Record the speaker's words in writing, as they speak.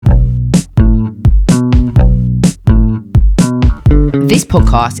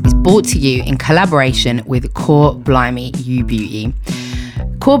podcast is brought to you in collaboration with Core Blimey You Beauty.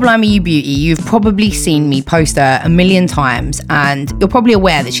 Core Blimey You Beauty, you've probably seen me post her a million times, and you're probably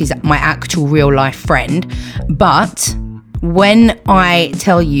aware that she's my actual real life friend. But when I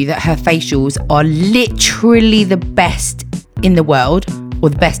tell you that her facials are literally the best in the world, or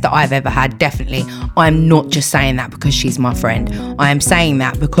the best that I've ever had, definitely, I'm not just saying that because she's my friend. I am saying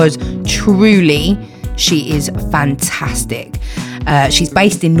that because truly she is fantastic. She's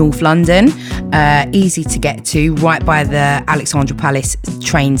based in North London, easy to get to, right by the Alexandra Palace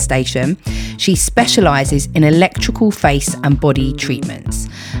train station. She specialises in electrical face and body treatments.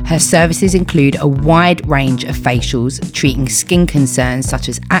 Her services include a wide range of facials treating skin concerns such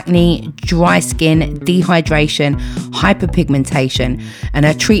as acne, dry skin, dehydration, hyperpigmentation, and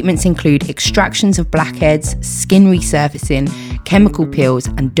her treatments include extractions of blackheads, skin resurfacing, chemical peels,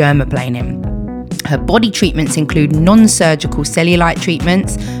 and dermaplaning. Her body treatments include non-surgical cellulite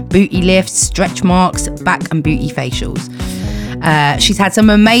treatments, booty lifts, stretch marks, back and booty facials. She's had some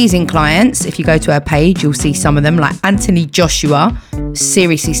amazing clients. If you go to her page, you'll see some of them, like Anthony Joshua.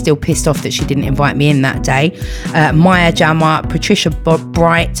 Seriously still pissed off that she didn't invite me in that day. Maya Jama, Patricia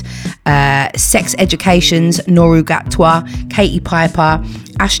Bright, Sex Educations, Noru Gatwa, Katie Piper,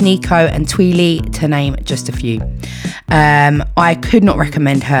 Ash Nico and Tweely, to name just a few. I could not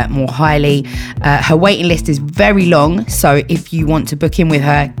recommend her more highly. Her waiting list is very long, so if you want to book in with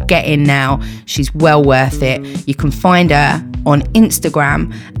her, get in now. She's well worth it. You can find her on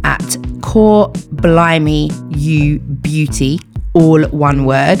Instagram at Core Blimey You Beauty, all one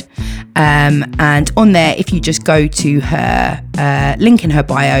word. And on there, if you just go to her link in her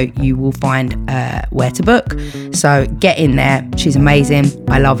bio, you will find where to book. So get in there. She's amazing.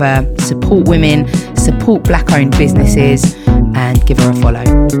 I love her. Support women, support black-owned businesses, and give her a follow.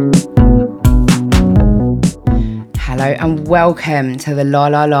 Hello and welcome to the La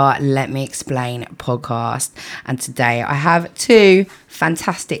La La Let Me Explain podcast. And today I have two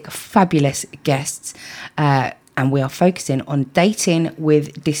fantastic, fabulous guests, and we are focusing on dating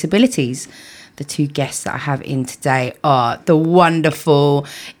with disabilities. The two guests that I have in today are the wonderful,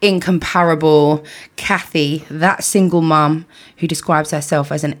 incomparable Kathy, that single mum who describes herself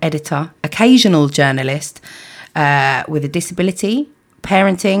as an editor, occasional journalist with a disability,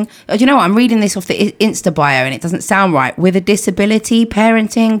 parenting. Do you know what? I'm reading this off the Insta bio and it doesn't sound right. With a disability,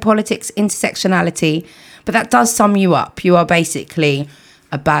 parenting, politics, intersectionality. But that does sum you up. You are basically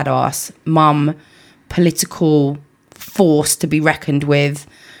a badass mum, political force to be reckoned with,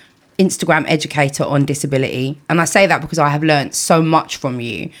 Instagram educator on disability. And I say that because I have learned so much from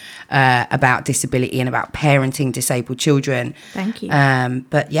you about disability and about parenting disabled children. Thank you.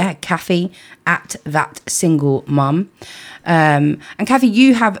 But yeah, Kathy at that single mum. And Kathy,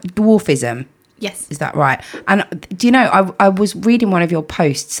 you have dwarfism. Yes. Is that right? And do you know, I was reading one of your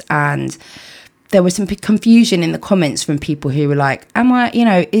posts and there was some confusion in the comments from people who were like,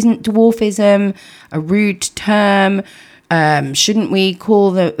 isn't dwarfism a rude term? Shouldn't we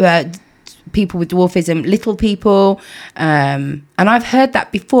call the people with dwarfism little people? And I've heard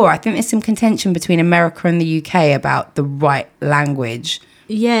that before. I think there's some contention between America and the UK about the right language.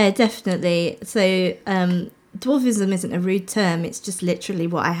 Yeah, definitely. So dwarfism isn't a rude term. It's just literally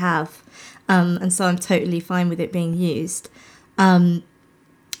what I have. And so I'm totally fine with it being used.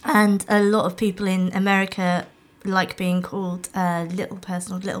 And a lot of people in America like being called little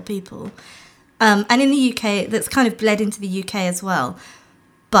person or little people. And in the UK, that's kind of bled into the UK as well.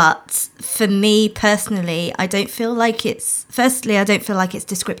 But for me personally, I don't feel like it's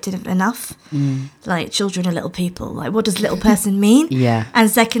descriptive enough. Like, children are little people. Like, what does little person mean? Yeah. And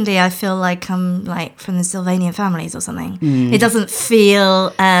secondly, I feel like I'm like from the Sylvanian families or something. It doesn't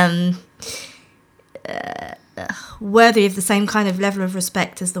feel worthy of the same kind of level of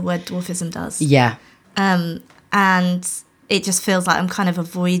respect as the word dwarfism does. Yeah. And it just feels like I'm kind of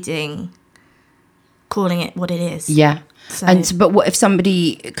avoiding calling it what it is. Yeah. So, But what if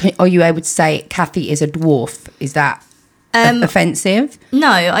somebody, are you able to say Kathy is a dwarf? Is that offensive? No,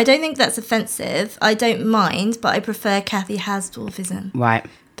 I don't think that's offensive. I don't mind, but I prefer Kathy has dwarfism. Right.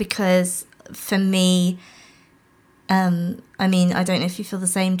 Because for me, I mean, I don't know if you feel the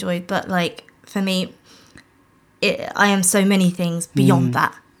same, Joy, but like for me, I am so many things beyond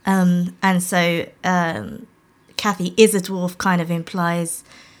that. And so Kathy is a dwarf kind of implies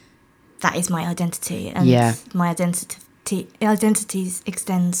that is my identity. And my identity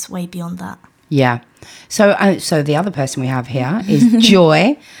extends way beyond that. Yeah. So the other person we have here is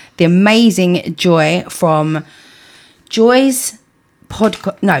Joy, the amazing Joy from Joy's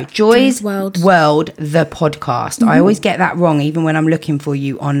Joy's World, the podcast. I always get that wrong, even when I'm looking for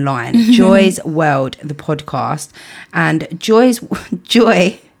you online. Joy's World, the podcast. And Joy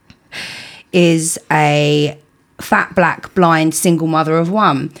is a fat, black, blind, single mother of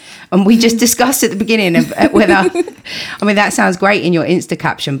one. And we just discussed at the beginning of whether, I mean, that sounds great in your Insta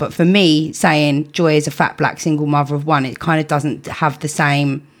caption, but for me, saying Joy is a fat, black, single mother of one, it kind of doesn't have the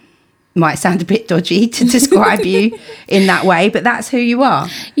same, might sound a bit dodgy to describe you in that way, but that's who you are.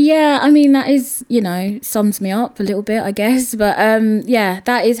 Yeah, I mean, that is, sums me up a little bit, I guess. But yeah,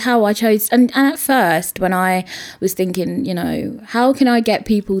 that is how I chose. And at first, when I was thinking, how can I get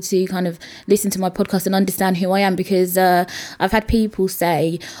people to kind of listen to my podcast and understand who I am? Because I've had people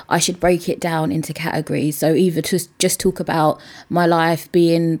say I should break it down into categories. So either to just talk about my life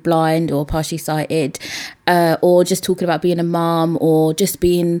being blind or partially sighted, or just talking about being a mum, or just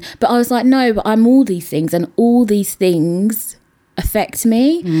being, but I was like, no, but I'm all these things, and all these things affect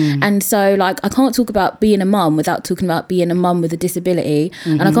me. And so like I can't talk about being a mum without talking about being a mum with a disability,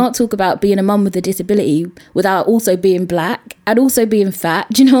 and I can't talk about being a mum with a disability without also being black and also being fat.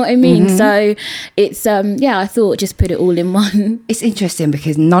 Do you know what I mean? So it's I thought just put it all in one. It's interesting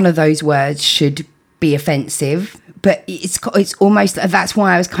because none of those words should be offensive, but it's almost, that's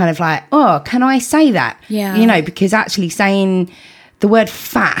why I was kind of like, oh, can I say that? Yeah. Because actually saying the word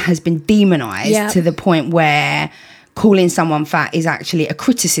fat has been demonized to the point where calling someone fat is actually a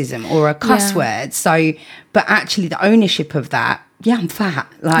criticism or a cuss word. So, but actually the ownership of that, I'm fat.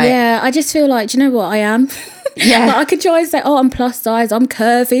 I just feel like, do you know what I am? Like I could try and say, oh, I'm plus size, I'm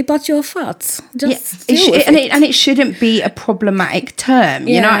curvy, but you're fat. It shouldn't be a problematic term.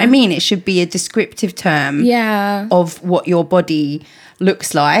 You know what I mean? It should be a descriptive term of what your body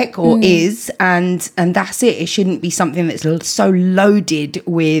looks like or is, and that's it. It shouldn't be something that's so loaded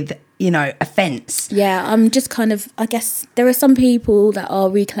with offense. I'm just kind of, I guess there are some people that are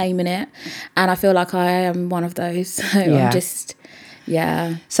reclaiming it, and I feel like I am one of those. So I'm just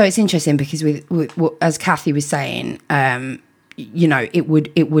so it's interesting because with as Kathy was saying,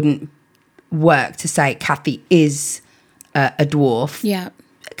 it wouldn't work to say Kathy is a dwarf.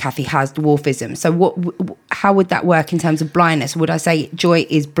 Kathy has dwarfism. So how would that work in terms of blindness? Would I say Joy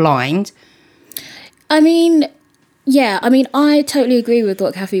is blind? I mean, I totally agree with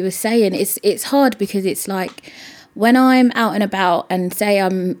what Kathy was saying. It's hard because it's like when I'm out and about and say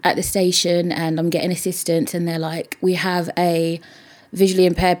I'm at the station and I'm getting assistance and they're like, we have a visually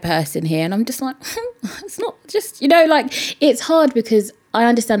impaired person here, and I'm just like, it's not just, it's hard because I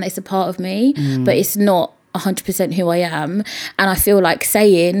understand that it's a part of me, but it's not 100% who I am. And I feel like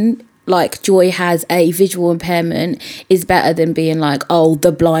saying like Joy has a visual impairment is better than being like, oh,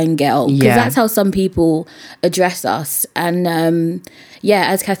 the blind girl, because that's how some people address us. And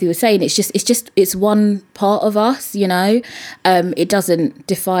as Kathy was saying, it's one part of us, it doesn't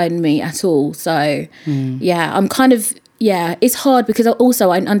define me at all. So I'm kind of, it's hard because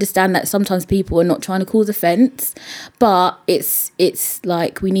also I understand that sometimes people are not trying to cause offence, but it's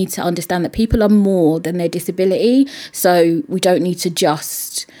like we need to understand that people are more than their disability, so we don't need to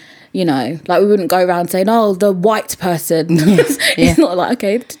just, like we wouldn't go around saying, oh, the white person. It's not like,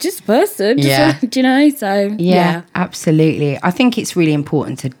 okay, just person. Do you know? So absolutely. I think it's really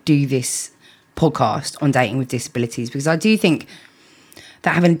important to do this podcast on dating with disabilities, because I do think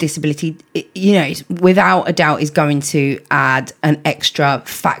that having a disability, without a doubt is going to add an extra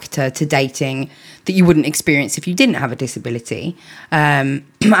factor to dating that you wouldn't experience if you didn't have a disability. I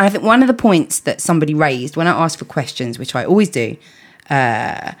think one of the points that somebody raised when I asked for questions, which I always do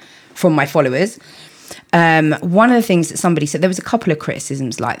from my followers, one of the things that somebody said, there was a couple of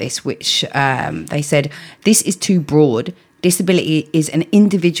criticisms like this, which they said, this is too broad. Disability is an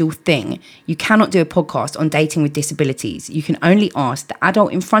individual thing. You cannot do a podcast on dating with disabilities. You can only ask the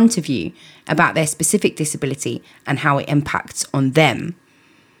adult in front of you about their specific disability and how it impacts on them.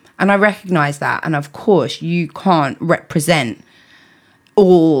 And I recognise that. And of course, you can't represent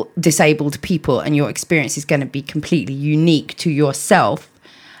all disabled people, and your experience is going to be completely unique to yourself.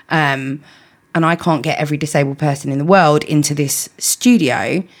 And I can't get every disabled person in the world into this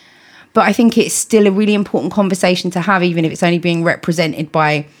studio. But I think it's still a really important conversation to have, even if it's only being represented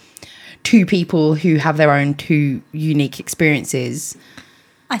by two people who have their own two unique experiences.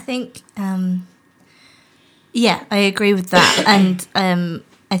 I think, I agree with that. And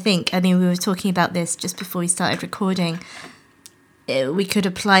we were talking about this just before we started recording. We could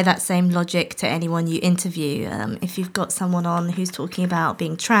apply that same logic to anyone you interview. If you've got someone on who's talking about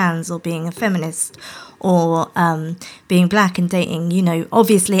being trans or being a feminist or being black and dating,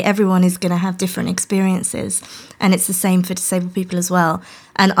 obviously everyone is going to have different experiences, and it's the same for disabled people as well.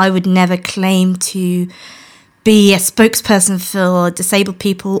 And I would never claim to be a spokesperson for disabled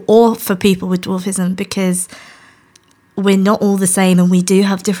people or for people with dwarfism, because we're not all the same, and we do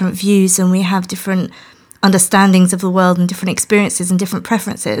have different views, and we have different understandings of the world and different experiences and different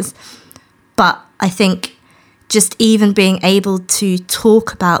preferences. But I think just even being able to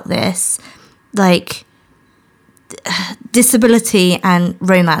talk about this, like, disability and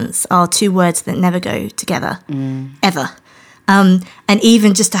romance are two words that never go together, ever. And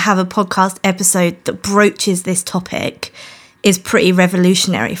even just to have a podcast episode that broaches this topic is pretty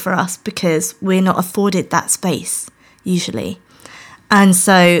revolutionary for us, because we're not afforded that space usually. And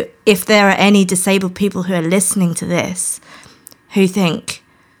so if there are any disabled people who are listening to this who think,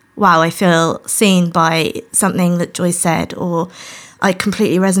 wow, I feel seen by something that Joy said, or I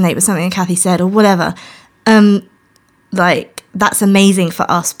completely resonate with something that Kathy said, or whatever, like, that's amazing for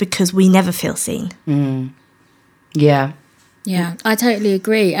us, because we never feel seen. Yeah. Yeah, I totally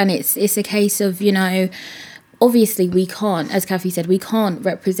agree. And it's a case of, you know, obviously we can't, as Kathy said, we can't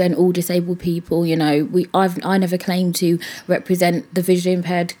represent all disabled people. You know, I never claimed to represent the visually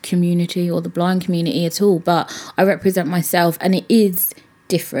impaired community or the blind community at all, but I represent myself, and it is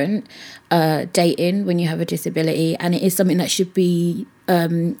different dating when you have a disability, and it is something that should be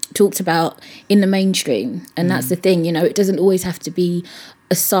talked about in the mainstream. And that's the thing, you know, it doesn't always have to be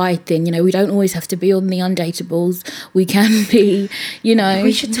a side thing, you know, we don't always have to be on the Undateables. We can be, you know.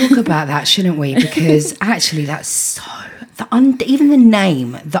 We should talk about that, shouldn't we? Because actually that's so, even the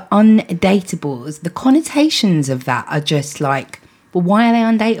name, the Undateables, the connotations of that are just like, well, why are they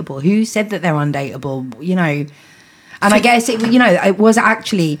undateable? Who said that they're undateable? You know. And I guess it was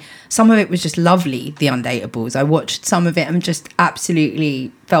actually, some of it was just lovely, the Undateables. I watched some of it and just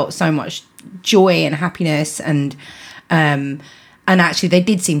absolutely felt so much joy and happiness, and actually they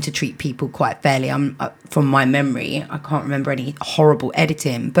did seem to treat people quite fairly. From my memory, I can't remember any horrible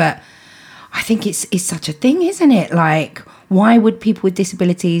editing, but I think it's such a thing, isn't it? Like, why would people with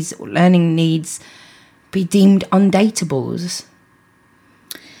disabilities or learning needs be deemed undateables?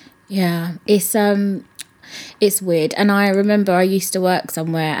 Yeah, it's weird. And I remember I used to work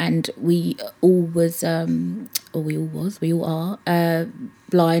somewhere, and we all are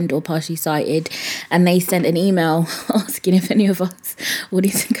blind or partially sighted, and they sent an email asking if any of us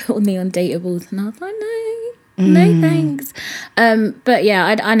wanted to go on the Undateables, and I was like, no thanks. But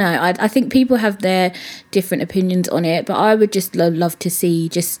yeah, I know, I think people have their different opinions on it, but I would just love to see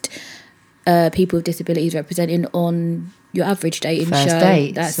just people with disabilities representing on your average dating First show.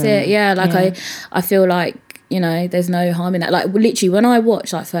 dates, That's it. Yeah, like yeah. I feel like, you know, there's no harm in that. Like, literally, when I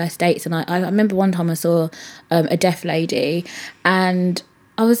watch like First Dates, and I remember one time I saw a deaf lady, and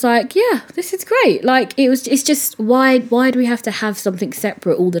I was like, yeah, this is great. Like, it's just, why do we have to have something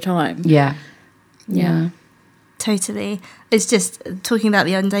separate all the time? Yeah. Totally. It's just, talking about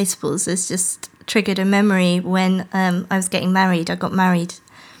the Undateables, it's just triggered a memory when I was getting married. I got married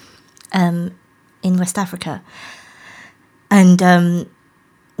in West Africa. And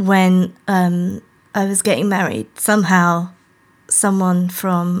when I was getting married, somehow someone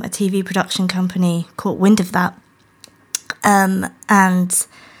from a TV production company caught wind of that, and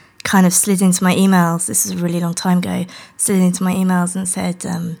kind of slid into my emails. This was a really long time ago. Slid into my emails and said,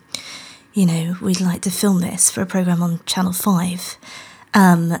 you know, we'd like to film this for a programme on Channel 5,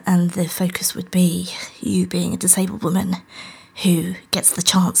 and the focus would be you being a disabled woman who gets the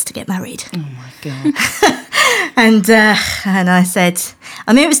chance to get married. Oh my God. And I said,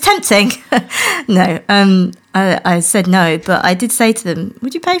 I mean, it was tempting. No, I said no, but I did say to them,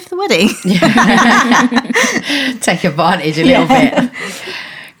 would you pay for the wedding? Take advantage a little bit.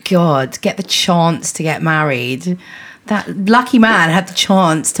 God, get the chance to get married. That lucky man had the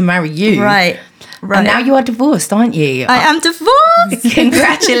chance to marry you. Right. And now you are divorced, aren't you? I am divorced.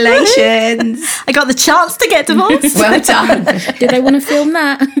 Congratulations. I got the chance to get divorced. Well done. Did they want to film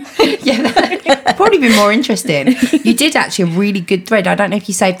that? Yeah, that'd probably be more interesting. You did actually a really good thread. I don't know if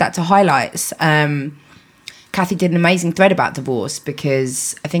you saved that to highlights. Kathy did an amazing thread about divorce,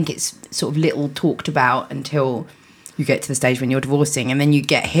 because I think it's sort of little talked about until you get to the stage when you're divorcing, and then you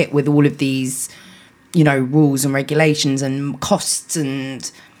get hit with all of these, you know, rules and regulations and costs,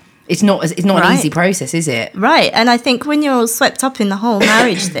 and it's not an easy process, is it? Right. And I think when you're all swept up in the whole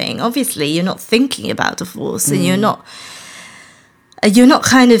marriage thing, obviously you're not thinking about divorce, and you're not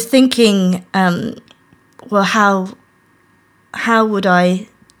kind of thinking, well, how would I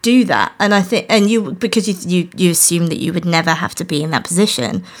do that? And I think, and you, because you assume that you would never have to be in that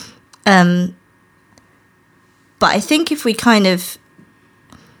position. But I think if we kind of,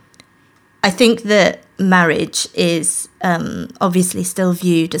 I think that marriage is obviously still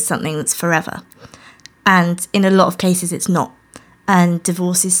viewed as something that's forever. And in a lot of cases it's not. and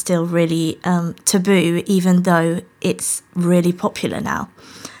divorce is still really taboo, even though it's really popular now.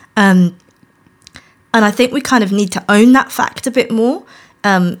 And I think we kind of need to own that fact a bit more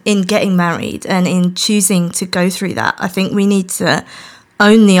in getting married and in choosing to go through that. I think we need to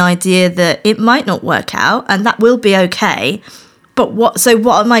own the idea that it might not work out, and that will be okay. But what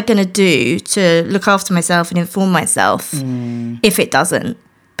am I going to do to look after myself and inform myself if it doesn't?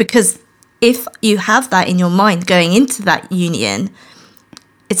 Because if you have that in your mind going into that union,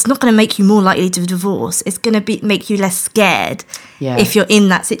 it's not going to make you more likely to divorce. It's going to make you less scared if you're in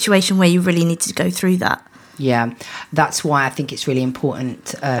that situation where you really need to go through that. Yeah, that's why I think it's really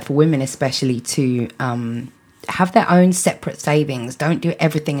important for women especially to have their own separate savings. Don't do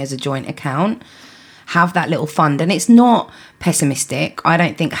everything as a joint account. Have that little fund. And it's not pessimistic. I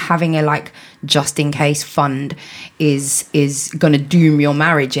don't think having a just in case fund is going to doom your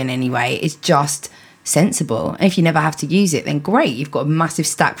marriage in any way. It's just sensible. If you never have to use it, then great. You've got a massive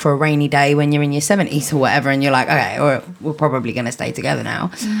stack for a rainy day when you're in your 70s or whatever, and you're like, okay, we're probably going to stay together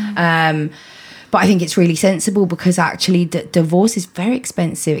now. But I think it's really sensible because actually divorce is very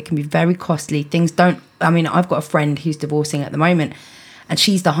expensive. It can be very costly. I've got a friend who's divorcing at the moment, and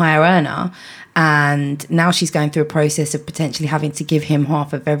she's the higher earner, and now she's going through a process of potentially having to give him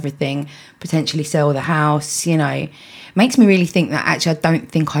half of everything, potentially sell the house. Makes me really think that actually I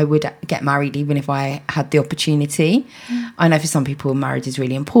don't think I would get married even if I had the opportunity. I know for some people marriage is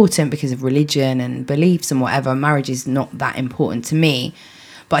really important because of religion and beliefs and whatever. Marriage is not that important to me.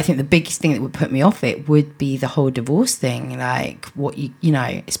 But I think the biggest thing that would put me off it would be the whole divorce thing.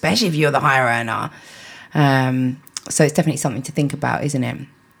 Especially if you're the higher earner. So it's definitely something to think about, isn't it?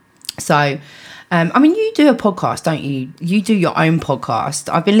 So, you do a podcast, don't you? You do your own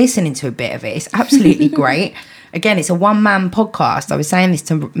podcast. I've been listening to a bit of it. It's absolutely great. Again, it's a one-man podcast. I was saying this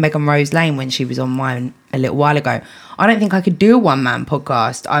to Megan Rose Lane when she was on mine a little while ago. I don't think I could do a one-man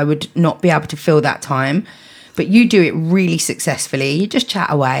podcast. I would not be able to fill that time. But you do it really successfully. You just chat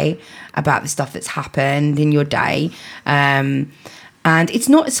away about the stuff that's happened in your day. And it's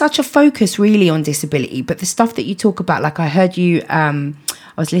not such a focus really on disability, but the stuff that you talk about, like I heard you, I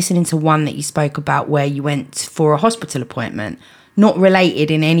was listening to one that you spoke about where you went for a hospital appointment, not related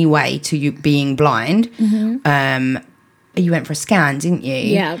in any way to you being blind. Mm-hmm. You went for a scan, didn't you?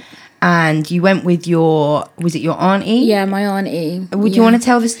 Yeah. And you went with was it your auntie? Yeah, my auntie. Would you want to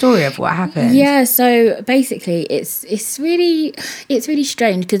tell the story of what happened? Yeah, so basically it's really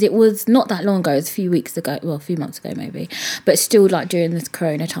strange because it was not that long ago. It was a few months ago maybe, but still during this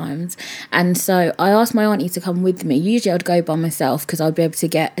corona times. And so I asked my auntie to come with me. Usually I'd go by myself because I'd be able to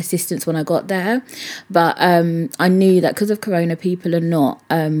get assistance when I got there. But I knew that because of corona, people are not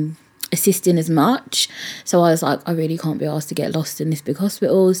assisting as much, so I was like, I really can't be asked to get lost in this big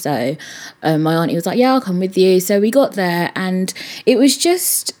hospital. So my auntie was like, yeah, I'll come with you. So we got there, and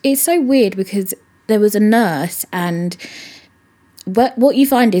it's so weird because there was a nurse, and what you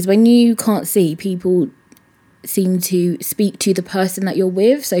find is when you can't see, people seem to speak to the person that you're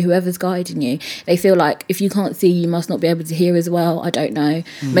with. So whoever's guiding you, they feel like if you can't see, you must not be able to hear as well. I don't know.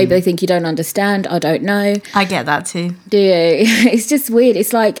 Maybe they think you don't understand. I don't know. I get that too. Do you? It's just weird.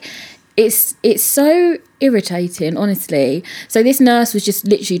 It's like it's so irritating, honestly. So this nurse was just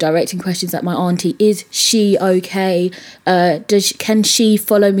literally directing questions at my auntie. Is she okay? Can she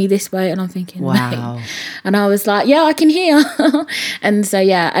follow me this way? And I'm thinking, wow. Mate. And I was like, yeah, I can hear. And so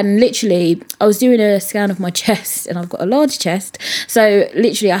and literally I was doing a scan of my chest, and I've got a large chest. So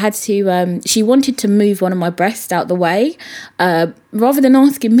literally I had to she wanted to move one of my breasts out the way. Rather than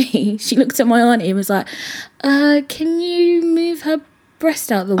asking me, she looked at my auntie and was like, can you move her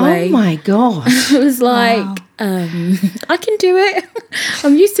breast out the way? Oh my gosh. I was like, wow. I can do it.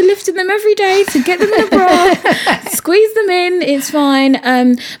 I'm used to lifting them every day to get them in a bra, squeeze them in, it's fine.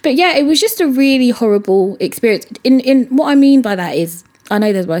 But yeah, it was just a really horrible experience. In what I mean by that is, I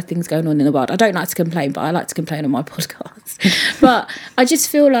know there's worse things going on in the world. I don't like to complain, but I like to complain on my podcast. But I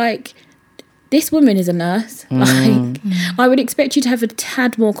just feel like this woman is a nurse. I would expect you to have a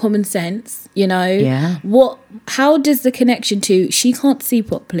tad more common sense, Yeah. How does the connection to she can't see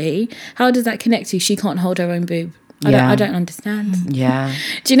properly, how does that connect to she can't hold her own boob? I don't understand. Yeah.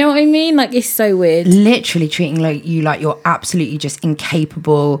 Do you know what I mean? It's so weird. Literally treating you like you're absolutely just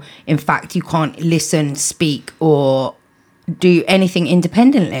incapable. In fact, you can't listen, speak, or do anything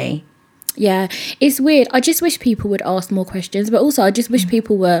independently. Yeah, it's weird. I just wish people would ask more questions, but also I just wish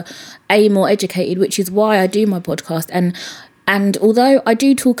people were more educated, which is why I do my podcast. And And although I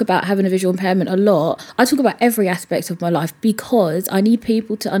do talk about having a visual impairment a lot, I talk about every aspect of my life because I need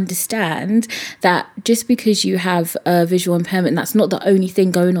people to understand that just because you have a visual impairment, that's not the only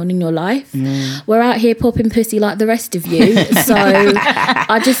thing going on in your life. We're out here popping pussy like the rest of you. So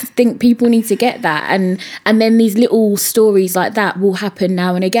I just think people need to get that. And then these little stories like that will happen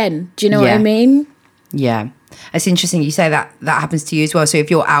now and again. Do you know what I mean? Yeah. It's interesting you say that happens to you as well. So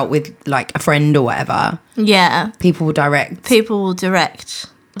if you're out with like a friend or whatever, people will direct,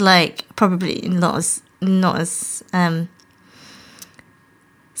 like probably not as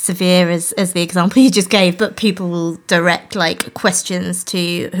severe as the example you just gave, but people will direct like questions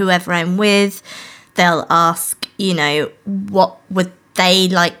to whoever I'm with. They'll ask, you know, what would they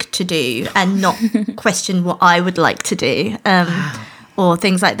like to do, and not question what I would like to do. Or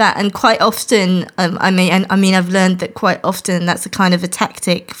things like that. And quite often, I mean, I've learned that quite often that's a kind of a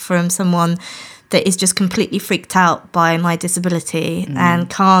tactic from someone that is just completely freaked out by my disability and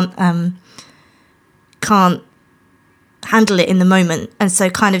can't handle it in the moment, and so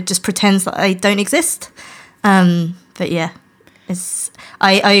kind of just pretends that I don't exist. But yeah,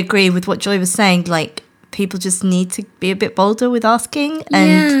 I agree with what Joy was saying. Like, people just need to be a bit bolder with asking,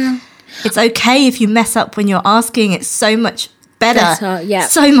 and it's okay if you mess up when you're asking. It's so much better.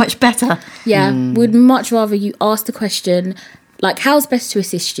 So much better. Would much rather you ask the question, like, how's best to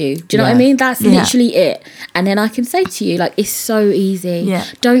assist you? Do you know what I mean? That's literally it. And then I can say to you, like, it's so easy.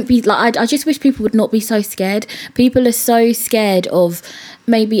 Don't be like, I just wish people would not be so scared. People are so scared of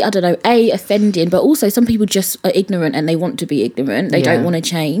maybe, I don't know, offending, but also some people just are ignorant and they want to be ignorant. They don't want to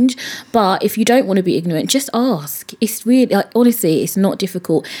change. But if you don't want to be ignorant, just ask. It's really, like, honestly, it's not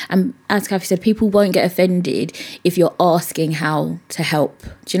difficult. And as Kathy said, people won't get offended if you're asking how to help.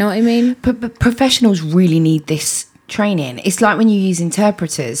 Do you know what I mean? But professionals really need this training. It's like when you use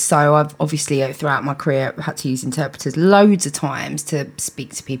interpreters. So I've obviously throughout my career had to use interpreters loads of times to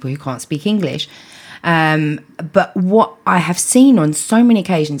speak to people who can't speak English. But what I have seen on so many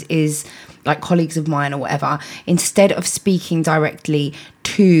occasions is, like, colleagues of mine or whatever, instead of speaking directly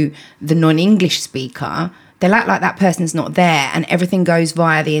to the non-English speaker, they'll act like that person's not there and everything goes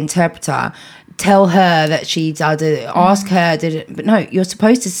via the interpreter. Tell her that she does it, ask her, but no, you're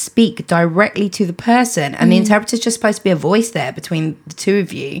supposed to speak directly to the person, and the interpreter's just supposed to be a voice there between the two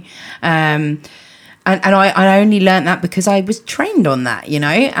of you. And I only learned that because I was trained on that, you know,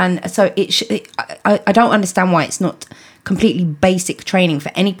 and so I don't understand why it's not completely basic training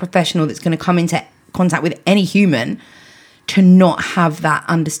for any professional that's going to come into contact with any human to not have that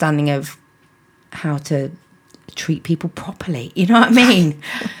understanding of how to treat people properly. You know what I mean?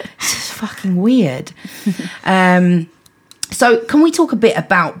 It's just fucking weird. So can we talk a bit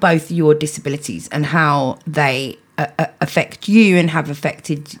about both your disabilities and how they affect you and have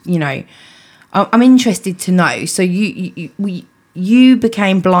affected, you know, I'm interested to know. So you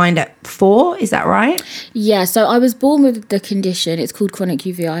became blind at 4, is that right? Yeah, so I was born with the condition. It's called chronic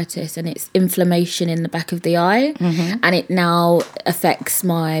uveitis, and it's inflammation in the back of the eye, and it now affects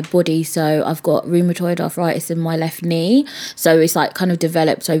my body. So I've got rheumatoid arthritis in my left knee, so it's like kind of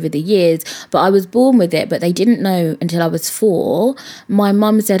developed over the years. But I was born with it, but they didn't know until I was 4. My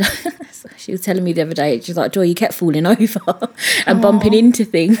mum said, she was telling me the other day, she was like, Joy, you kept falling over and bumping into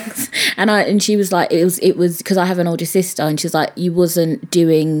things, and she was like, it was because I have an older sister, and she was like, you wasn't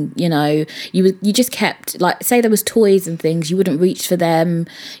doing, you know, you just kept, like, say there was toys and things, you wouldn't reach for them.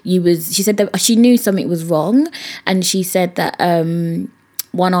 She said that she knew something was wrong, and she said that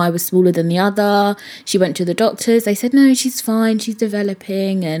one eye was smaller than the other. She went to the doctors. They said, no, she's fine, she's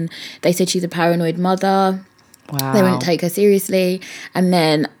developing, and they said she's a paranoid mother. Wow. They wouldn't take her seriously. And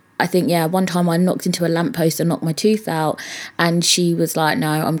then I think, one time I knocked into a lamppost and knocked my tooth out, and she was like, no,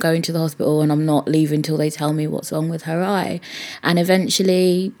 I'm going to the hospital and I'm not leaving till they tell me what's wrong with her eye. And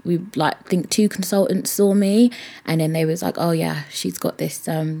eventually we, like, I think 2 consultants saw me, and then they was like, oh yeah, she's got this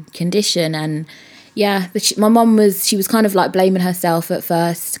condition. And yeah, my mum was kind of like blaming herself at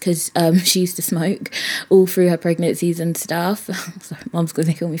first because she used to smoke all through her pregnancies and stuff. Sorry, mum's going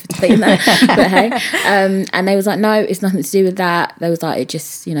to kill me for saying that. But hey, and they was like, no, it's nothing to do with that. They was like, it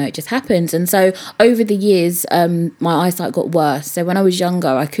just happens. And so over the years, my eyesight got worse. So when I was younger,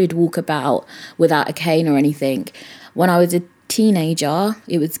 I could walk about without a cane or anything. When I was a teenager,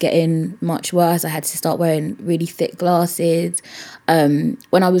 it was getting much worse. I had to start wearing really thick glasses. When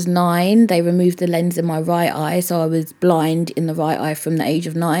I was 9, they removed the lens in my right eye, so I was blind in the right eye from the age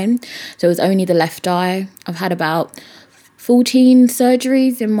of 9. So it was only the left eye. I've had about 14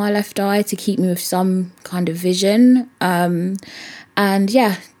 surgeries in my left eye to keep me with some kind of vision. And And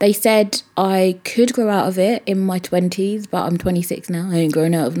yeah, they said I could grow out of it in my 20s, but I'm 26 now. I ain't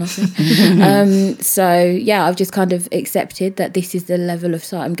grown out of nothing. So yeah, I've just kind of accepted that this is the level of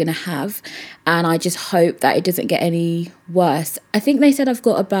sight I'm going to have. And I just hope that it doesn't get any worse. I think they said I've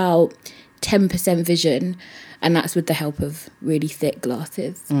got about 10% vision, and that's with the help of really thick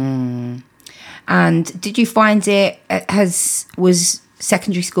glasses. And did you find it was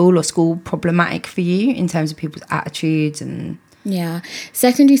secondary school or school problematic for you in terms of people's attitudes and... Yeah,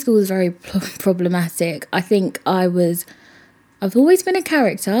 secondary school was very problematic. I think I've always been a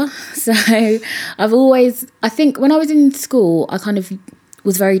character. So I think when I was in school, I kind of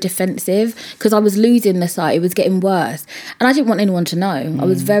was very defensive because I was losing the sight. It was getting worse. And I didn't want anyone to know. I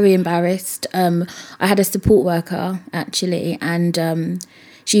was very embarrassed. I had a support worker, actually, and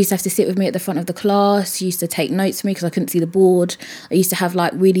she used to have to sit with me at the front of the class. She used to take notes for me because I couldn't see the board. I used to have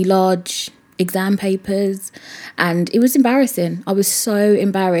like really large exam papers, and it was embarrassing. I was so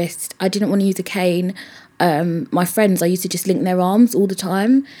embarrassed. I didn't want to use a cane. My friends, I used to just link their arms all the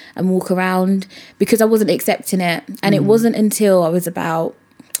time and walk around because I wasn't accepting it. And it wasn't until I was about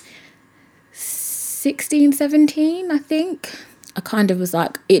 16, 17, I think, I kind of was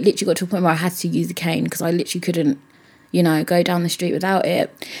like, it literally got to a point where I had to use a cane because I literally couldn't, go down the street without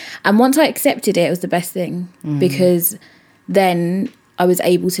it. And once I accepted it, it was the best thing because then I was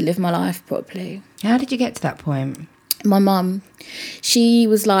able to live my life properly. How did you get to that point? My mum, she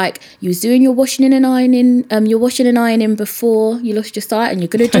was like, you was doing your washing and ironing before you lost your sight, and you're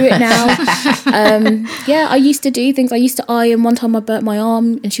going to do it now. Yeah, I used to do things. I used to iron. One time I burnt my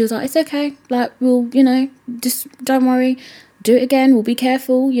arm, and she was like, it's okay. Like, we'll, just don't worry. Do it again. We'll be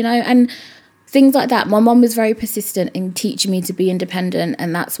careful, and things like that. My mum was very persistent in teaching me to be independent,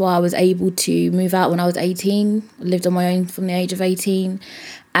 and that's why I was able to move out when I was 18. I lived on my own from the age of 18.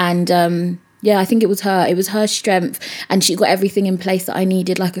 And yeah, I think it was her. It was her strength, and she got everything in place that I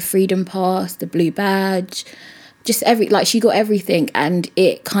needed, like a freedom pass, the blue badge, just she got everything. And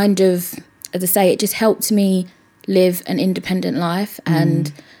it kind of, as I say, it just helped me live an independent life.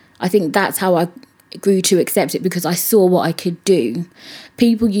 And I think that's how I grew to accept it, because I saw what I could do.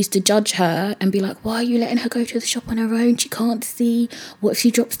 People used to judge her and be like, why are you letting her go to the shop on her own? She can't see. What if she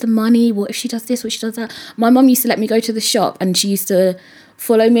drops the money? What if she does this? What if she does that? My mum used to let me go to the shop, and she used to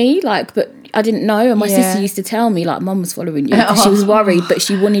follow me, but I didn't know. And my sister used to tell me, Mum was following you, because she was worried, but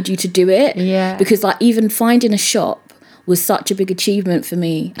she wanted you to do it. Yeah. Because even finding a shop was such a big achievement for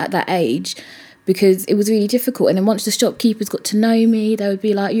me at that age, because it was really difficult. And then once the shopkeepers got to know me, they would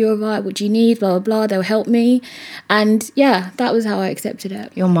be like, you're all right, what do you need, blah, blah, blah. They'll help me. And yeah, that was how I accepted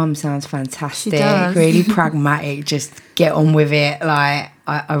it. Your mum sounds fantastic. She does. Really pragmatic, just get on with it. I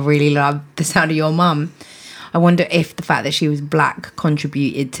really love the sound of your mum. I wonder if the fact that she was black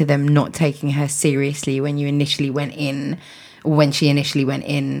contributed to them not taking her seriously when she initially went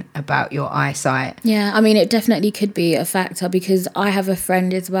in about your eyesight. Yeah, I mean, it definitely could be a factor, because I have a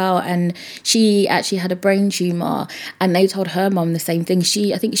friend as well, and she actually had a brain tumour, and they told her mum the same thing.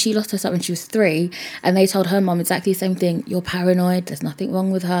 I think she lost her sight when she was 3, and they told her mum exactly the same thing. You're paranoid, there's nothing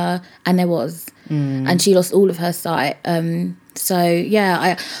wrong with her. And there was. And she lost all of her sight. So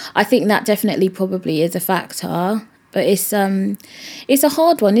yeah, I think that definitely probably is a factor. But it's a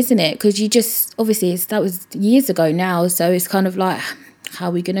hard one, isn't it? Because you just, obviously that was years ago now, so it's kind of like, how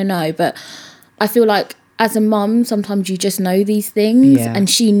are we gonna know? But I feel like as a mum, sometimes you just know these things, and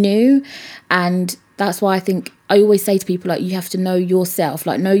she knew, and that's why I think I always say to people, like, you have to know yourself,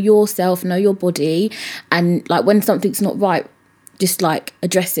 know your body, and like when something's not right, just like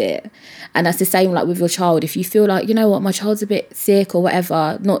address it. And that's the same like with your child. If you feel like, you know what, my child's a bit sick or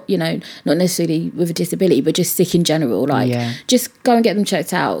whatever, not necessarily with a disability, but just sick in general, just go and get them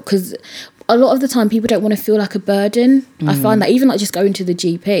checked out. Because a lot of the time people don't want to feel like a burden. I find that even like just going to the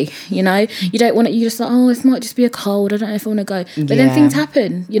GP, you don't want it, you just like, oh, it might just be a cold, I don't know if I want to go. But then things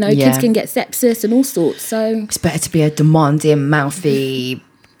happen, kids can get sepsis and all sorts. So it's better to be a demanding, mouthy,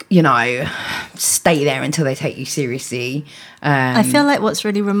 stay there until they take you seriously. I feel like what's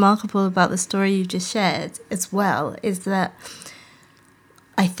really remarkable about the story you just shared as well is that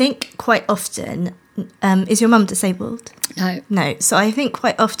I think quite often, is your mum disabled? No. So I think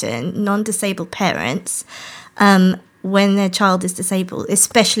quite often non-disabled parents, when their child is disabled,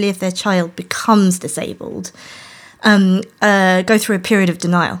 especially if their child becomes disabled, go through a period of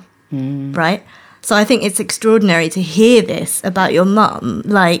denial, right? So I think it's extraordinary to hear this about your mum,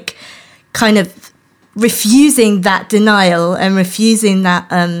 like kind of refusing that denial and refusing that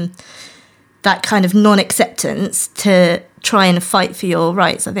that kind of non-acceptance to try and fight for your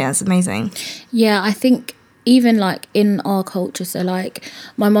rights. I think that's amazing. Yeah, I think even like in our culture, so like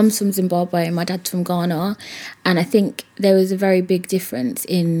my mum's from Zimbabwe and my dad's from Ghana, and I think there was a very big difference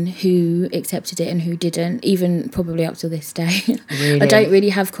in who accepted it and who didn't, even probably up to this day. Really? I don't really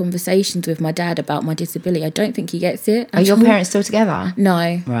have conversations with my dad about my disability. I don't think he gets it. Are your parents still together?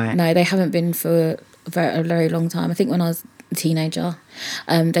 No. Right. No, they haven't been for a very long time. I think when I was a teenager,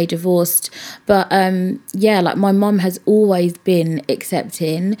 they divorced. But yeah, like my mum has always been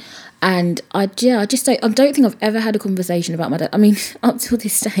accepting, and I just don't think I've ever had a conversation about my dad. I mean, up till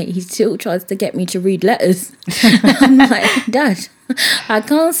this day, he still tries to get me to read letters. I'm like, Dad, I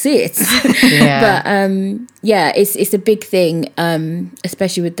can't see it. Yeah. But yeah, it's a big thing,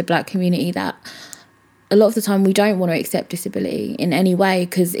 especially with the black community, that a lot of the time we don't want to accept disability in any way,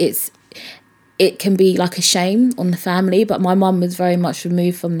 because it can be like a shame on the family. But my mum was very much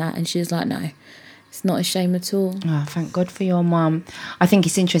removed from that, and she was like, no, it's not a shame at all. Oh, thank God for your mum. I think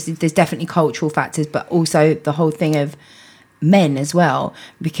it's interesting. There's definitely cultural factors, but also the whole thing of men as well,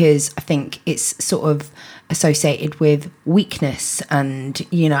 because I think it's sort of associated with weakness, and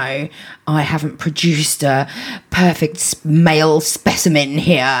you know, I haven't produced a perfect male specimen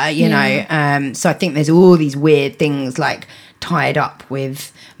here, you know. So I think there's all these weird things like tied up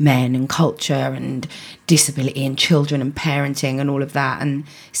with men and culture and disability and children and parenting and all of that. And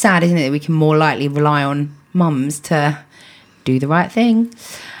sad, isn't it, that we can more likely rely on mums to do the right thing.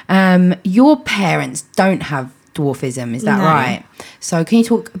 Your parents don't have dwarfism, is that No. right? So can you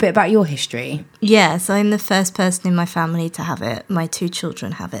talk a bit about your history? Yeah, so I'm the first person in my family to have it. My 2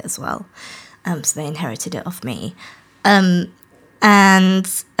 children have it as well. So they inherited it off me. Growing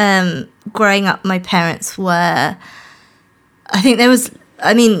up, my parents were...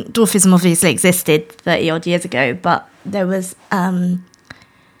 dwarfism obviously existed 30 odd years ago, but there was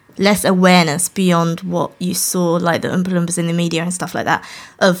less awareness beyond what you saw, like the Oompa Loompas in the media and stuff like that,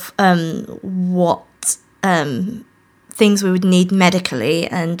 of what things we would need medically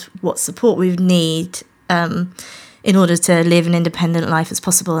and what support we would need in order to live an independent life as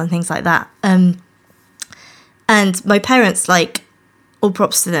possible and things like that. And my parents, like, all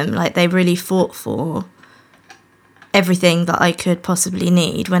props to them, like they really fought for everything that I could possibly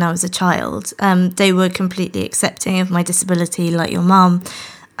need when I was a child. They were completely accepting of my disability, like your mum.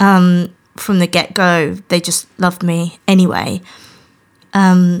 From the get-go, they just loved me anyway.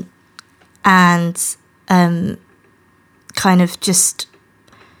 Kind of just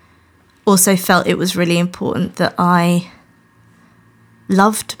also felt it was really important that I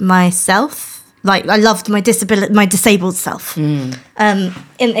loved myself. Like, I loved my disabled self. And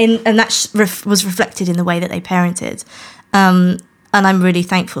that was reflected in the way that they parented. And I'm really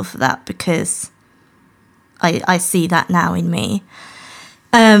thankful for that, because I see that now in me.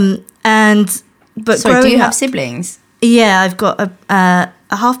 So do you have up, siblings? Yeah, I've got a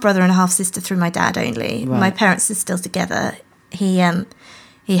half brother and a half sister through my dad only. Right. My parents are still together. He had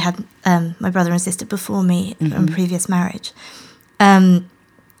my brother and sister before me from a previous marriage. And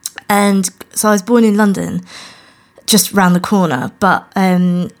so I was born in London, just round the corner, but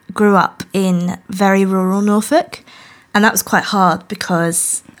grew up in very rural Norfolk. And that was quite hard,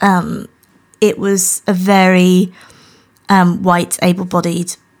 because it was a very white,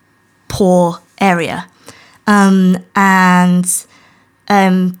 able-bodied, poor area.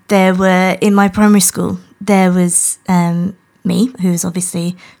 There were, in my primary school, there was me, who's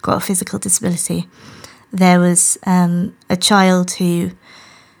obviously got a physical disability. There was a child who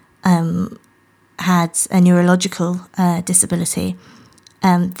had a neurological disability.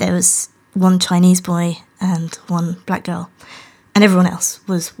 There was one Chinese boy and one black girl, and everyone else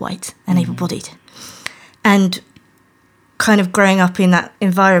was white and able-bodied. And kind of growing up in that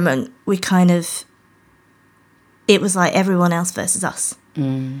environment, it was like everyone else versus us.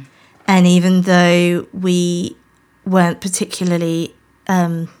 And even though we weren't particularly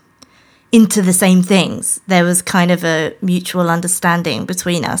into the same things, there was kind of a mutual understanding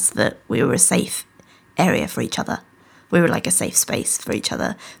between us that we were a safe area for each other. We were like a safe space for each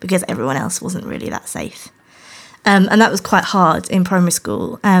other, because everyone else wasn't really that safe. And that was quite hard in primary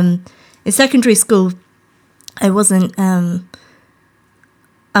school. In secondary school, I wasn't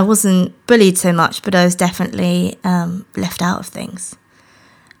bullied so much, but I was definitely left out of things.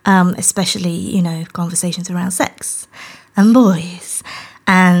 Especially, you know, conversations around sex and boys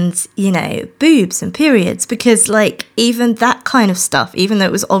and, you know, boobs and periods, because, like, even that kind of stuff, even though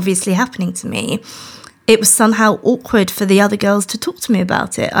it was obviously happening to me, it was somehow awkward for the other girls to talk to me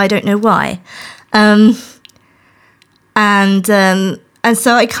about it. I don't know why. And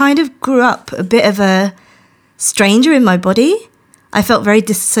so I kind of grew up a bit of a stranger in my body. I felt very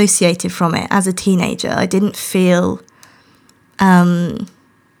disassociated from it as a teenager. I didn't feel...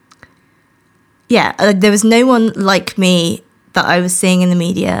 there was no one like me that I was seeing in the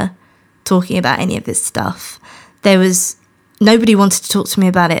media talking about any of this stuff. Nobody wanted to talk to me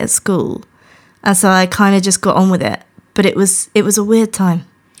about it at school, and so I kind of just got on with it. But it was a weird time.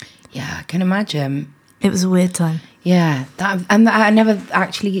 Yeah, I can imagine. It was a weird time. Yeah, I never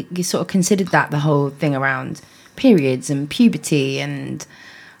actually sort of considered that, the whole thing around periods and puberty, and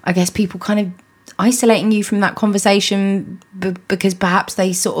I guess people kind of isolating you from that conversation because perhaps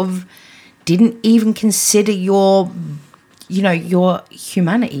they sort of didn't even consider your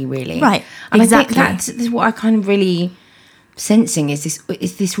humanity, really. Right, and exactly. I think that's what I kind of really sensing is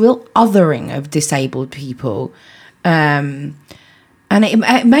this real othering of disabled people. And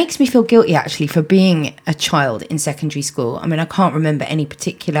it makes me feel guilty, actually, for being a child in secondary school. I mean, I can't remember any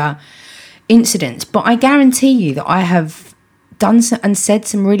particular incidents, but I guarantee you that I have done and said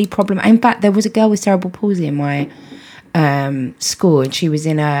some really in fact, there was a girl with cerebral palsy in my school, and she was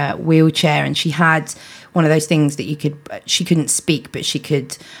in a wheelchair, and she had one of those things that she couldn't speak, but she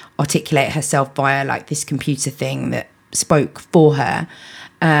could articulate herself via like this computer thing that spoke for her.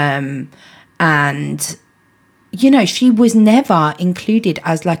 And she was never included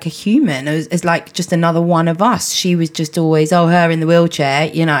as like a human, as like just another one of us. She was just always, her in the wheelchair,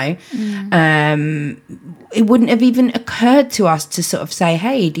 It wouldn't have even occurred to us to sort of say,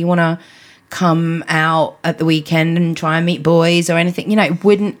 hey, do you want to come out at the weekend and try and meet boys or anything? It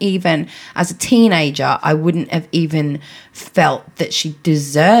wouldn't even, as a teenager, I wouldn't have even felt that she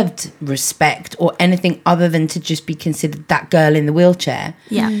deserved respect or anything other than to just be considered that girl in the wheelchair.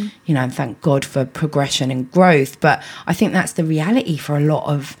 Yeah. And thank God for progression and growth. But I think that's the reality for a lot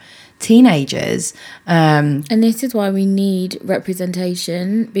of teenagers. And this is why we need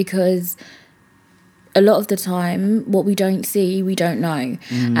representation, because a lot of the time, what we don't see, we don't know.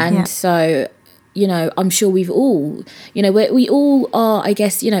 And so, I'm sure we've all, we all are, I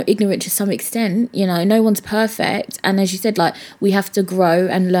guess, ignorant to some extent. No one's perfect. And as you said, like, we have to grow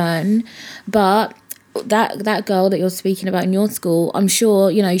and learn. But that girl that you're speaking about in your school, I'm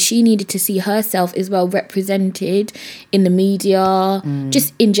sure, she needed to see herself as well represented in the media,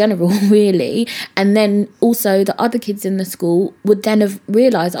 just in general, really. And then also the other kids in the school would then have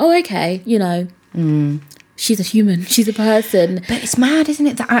realised, okay, she's a human, she's a person. But it's mad, isn't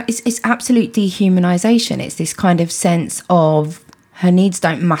it? That it's absolute dehumanisation. It's this kind of sense of her needs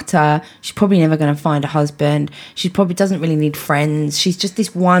don't matter. She's probably never going to find a husband. She probably doesn't really need friends. She's just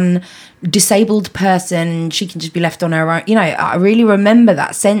this one disabled person. She can just be left on her own. I really remember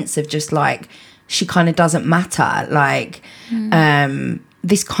that sense of just like, she kind of doesn't matter. Like,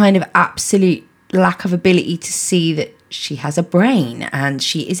 this kind of absolute lack of ability to see that she has a brain and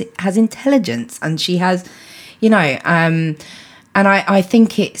has intelligence, and she has, and I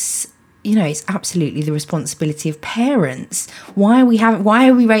think it's, it's absolutely the responsibility of parents. Why are we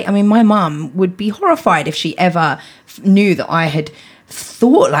I mean, my mum would be horrified if she ever knew that I had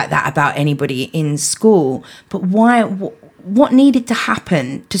thought like that about anybody in school. But what needed to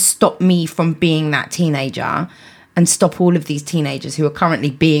happen to stop me from being that teenager and stop all of these teenagers who are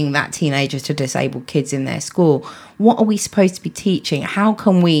currently being that teenager to disabled kids in their school? What are we supposed to be teaching? How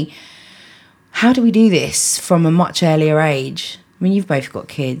do we do this from a much earlier age? I mean, you've both got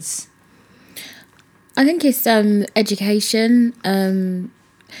kids. I think it's education.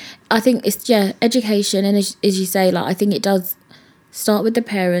 I think it's, education. And as you say, like, I think it does start with the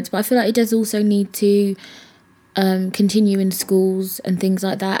parents, but I feel like it does also need to continue in schools and things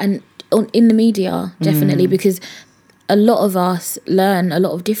like that. And in the media, definitely, because a lot of us learn a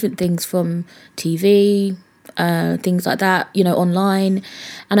lot of different things from TV, things like that, online.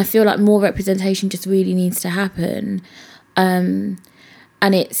 And I feel like more representation just really needs to happen. And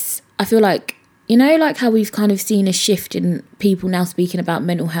I feel like, like how we've kind of seen a shift in people now speaking about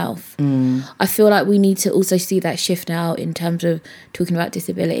mental health. I feel like we need to also see that shift now in terms of talking about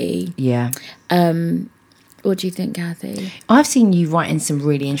disability. Yeah. What do you think, Kathy? I've seen you writing some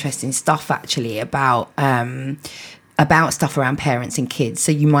really interesting stuff, actually, about stuff around parents and kids.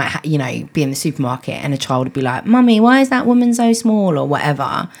 So you might, be in the supermarket and a child would be like, "Mummy, why is that woman so small?" or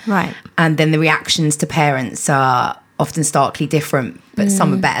whatever. Right. And then the reactions to parents are often starkly different, but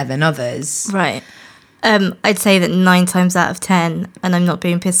some are better than others. Right. I'd say that 9 times out of 10, and I'm not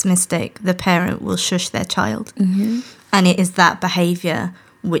being pessimistic, the parent will shush their child. And it is that behaviour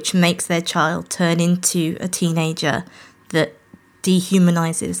which makes their child turn into a teenager that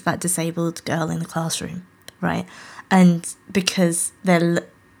dehumanises that disabled girl in the classroom, right? And because they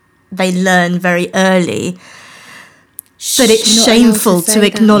learn very early that it's shameful to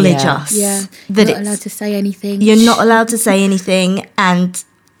acknowledge us. Yeah, that you're not allowed to say anything. You're not allowed to say anything,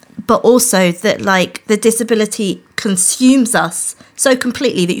 but also that, like, the disability consumes us so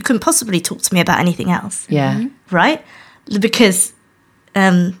completely that you couldn't possibly talk to me about anything else. Yeah. Right? Because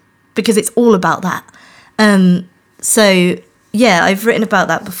it's all about that. So yeah, I've written about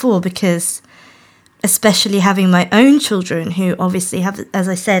that before because especially having my own children who obviously have, as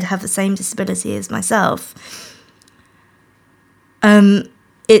I said, have the same disability as myself.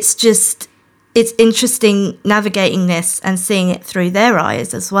 It's interesting navigating this and seeing it through their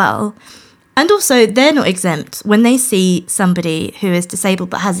eyes as well. And also, they're not exempt. When they see somebody who is disabled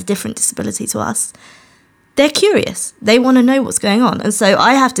but has a different disability to us, they're curious. They want to know what's going on. And so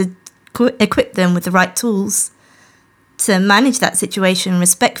I have to equip them with the right tools to manage that situation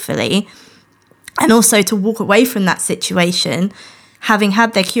respectfully, and also to walk away from that situation having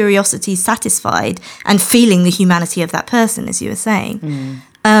had their curiosity satisfied and feeling the humanity of that person, as you were saying.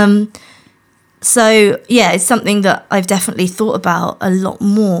 So, yeah, it's something that I've definitely thought about a lot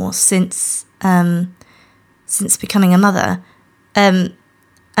more since becoming a mother. And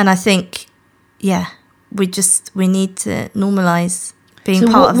I think, yeah, we need to normalise being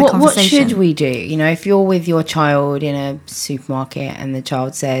part of the conversation. What should we do? You know, if you're with your child in a supermarket and the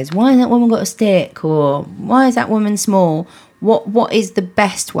child says, why has that woman got a stick? Or why is that woman small? What is the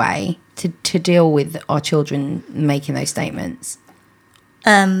best way to deal with our children making those statements?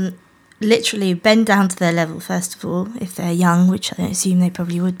 Literally bend down to their level, first of all, if they're young, which I assume they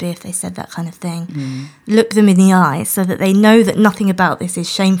probably would be if they said that kind of thing. Look them in the eye so that they know that nothing about this is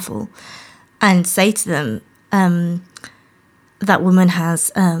shameful, and say to them, that woman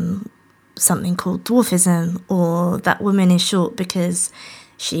has something called dwarfism, or that woman is short because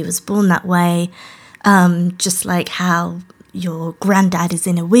she was born that way, just like how your granddad is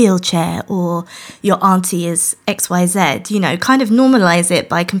in a wheelchair or your auntie is XYZ, you know, kind of normalize it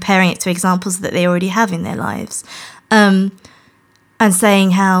by comparing it to examples that they already have in their lives. And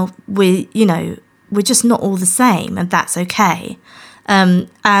saying how we're just not all the same, and that's okay.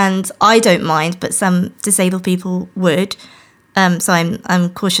 And I don't mind, but some disabled people would. So I'm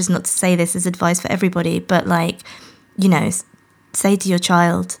cautious not to say this as advice for everybody, but like, you know, say to your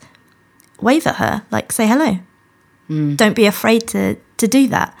child, wave at her, like say hello. Don't be afraid to do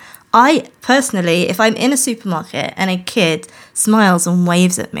that. I personally, if I'm in a supermarket and a kid smiles and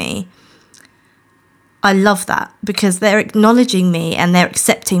waves at me, I love that because they're acknowledging me and they're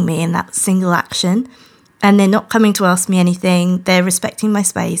accepting me in that single action, and they're not coming to ask me anything. They're respecting my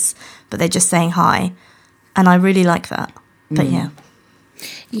space, but they're just saying hi, and I really like that. But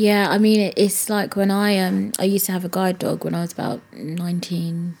yeah, I mean, it's like when I used to have a guide dog when I was about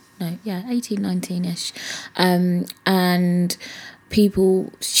 18, 19-ish, and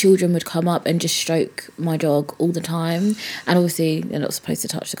children would come up and just stroke my dog all the time, and obviously they're not supposed to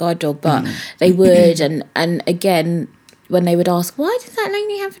touch the guide dog, but they would, and again, when they would ask, why does that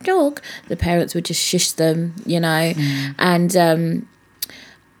lady have a dog, the parents would just shush them, you know. And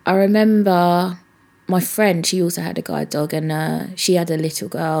I remember my friend, she also had a guide dog, and she had a little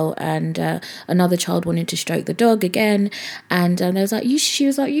girl, and another child wanted to stroke the dog again, and they was like, she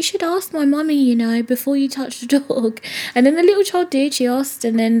was like, you should ask my mummy, you know, before you touch the dog. And then the little child did, she asked,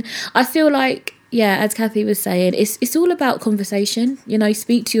 and then I feel like, yeah, as Kathy was saying, it's all about conversation, you know.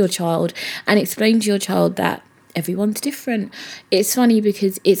 Speak to your child and explain to your child that everyone's different. It's funny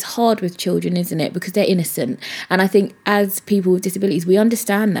because it's hard with children, isn't it? Because they're innocent. And I think as people with disabilities, we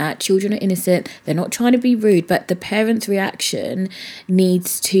understand that children are innocent. They're not trying to be rude, but the parent's reaction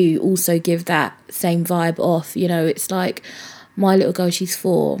needs to also give that same vibe off. You know, it's like my little girl, she's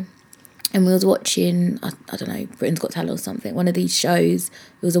 4. And we was watching, I don't know, Britain's Got Talent or something, one of these shows.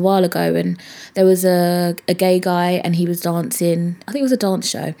 It was a while ago, and there was a gay guy, and he was dancing. I think it was a dance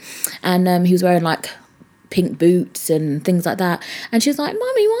show. And he was wearing like pink boots and things like that, and she was like,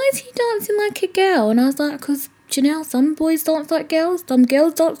 Mummy, why is he dancing like a girl? And I was like, because Janelle, some boys dance like girls, some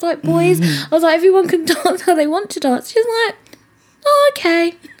girls dance like boys. I was like, everyone can dance how they want to dance. She's like, oh,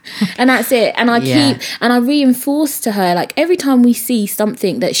 okay. And that's it. And I reinforce to her, like, every time we see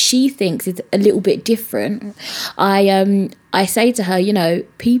something that she thinks is a little bit different, I say to her, you know,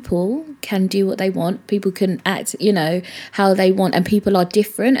 people can do what they want. People can act, you know, how they want, and people are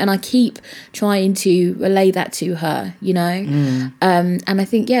different. And I keep trying to relay that to her, you know. And I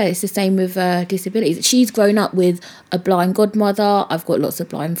think, yeah, it's the same with disabilities. She's grown up with a blind godmother. I've got lots of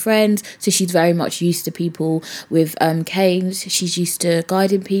blind friends. So she's very much used to people with canes. She's used to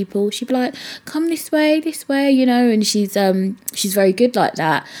guiding people. She'd be like, come this way, you know. And she's very good like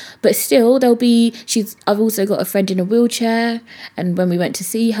that. But still, I've also got a friend in a wheelchair. wheelchair. And when we went to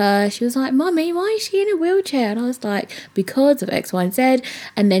see her, she was like, Mummy, why is she in a wheelchair? And I was like, because of X, Y, and Z.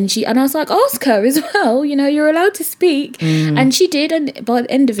 And I was like, ask her as well, you know, you're allowed to speak. And she did. And by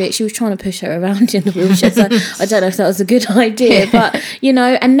the end of it, she was trying to push her around in the wheelchair. So I don't know if that was a good idea, but, you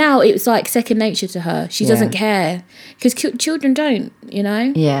know, and now it's like second nature to her. She doesn't care, because children don't, you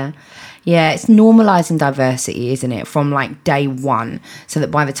know? Yeah. Yeah, it's normalising diversity, isn't it, from like day one, so that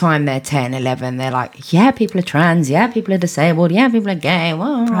by the time they're 10, 11, they're like, yeah, people are trans, yeah, people are disabled, yeah, people are gay.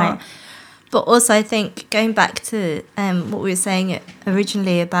 Right. But also, I think going back to what we were saying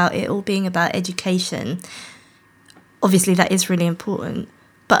originally about it all being about education, obviously that is really important.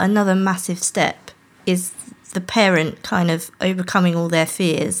 But another massive step is the parent kind of overcoming all their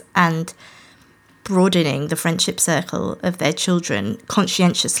fears and broadening the friendship circle of their children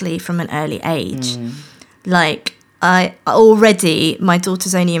conscientiously from an early age. Like, my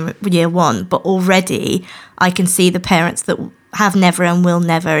daughter's only in year 1, but already I can see the parents that have never and will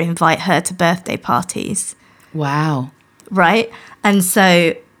never invite her to birthday parties. Wow. Right? And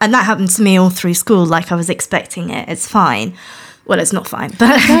that happened to me all through school, like I was expecting it. It's fine. Well, it's not fine.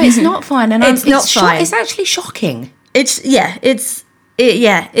 But No, it's not fine. And it's not fine. It's actually shocking. It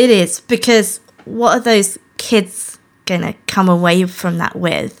is, because what are those kids gonna come away from that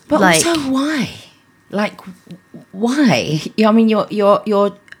with? But also, why? Like, why? I mean,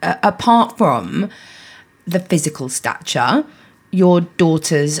 you're apart from the physical stature, your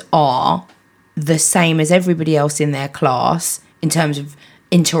daughters are the same as everybody else in their class in terms of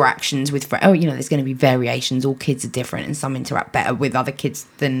interactions with friends. Oh, you know, there's going to be variations. All kids are different, and some interact better with other kids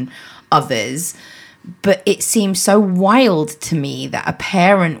than others. But it seems so wild to me that a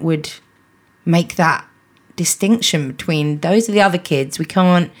parent would make that distinction between those are the other kids. You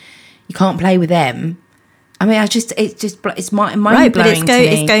can't play with them. I mean, it's mind right, but blowing to me.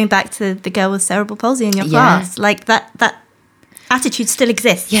 It's going back to the girl with cerebral palsy in your class. Like that attitude still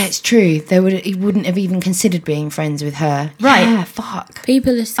exists. Yeah, it's true. He wouldn't have even considered being friends with her. Right. Yeah, fuck.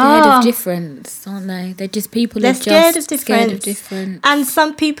 People are scared of difference, aren't they? They're scared of difference. And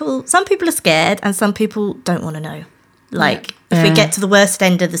some people are scared, and some people don't want to know. Like, if we get to the worst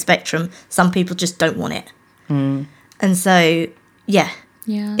end of the spectrum, some people just don't want it. And so, yeah,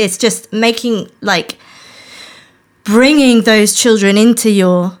 it's just bringing those children into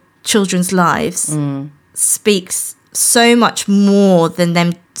your children's lives speaks so much more than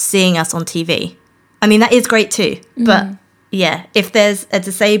them seeing us on TV. I mean, that is great too. But, yeah, if there's a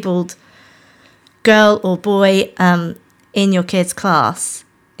disabled girl or boy in your kid's class,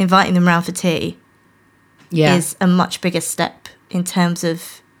 inviting them round for tea is a much bigger step in terms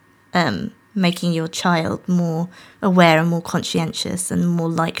of making your child more aware and more conscientious and more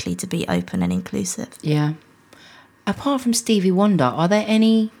likely to be open and inclusive. Yeah. Apart from Stevie Wonder, are there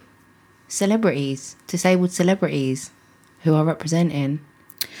any disabled celebrities, who are representing?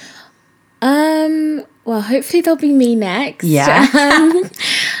 Well, hopefully there'll be me next. Yeah.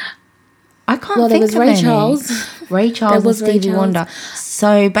 I can't think of Ray any. Charles. Ray Charles and Stevie Charles. Wonder.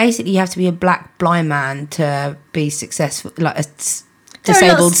 So basically, you have to be a black blind man to be successful, like a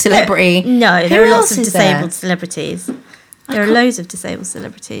disabled celebrity. No, there are Who lots else of is there? disabled celebrities. There are loads of disabled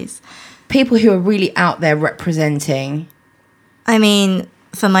celebrities. People who are really out there representing. I mean,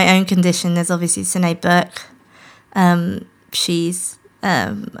 for my own condition, there's obviously Sinead Burke. She's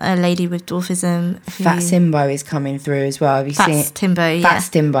a lady with dwarfism. Fat Simbo is coming through as well. Have you seen it? Timbo, yeah. Fat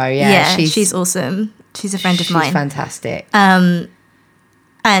Simbo, yeah. Yeah, she's awesome. She's a friend of mine. She's fantastic. And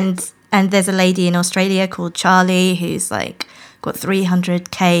there's a lady in Australia called Charlie who's like got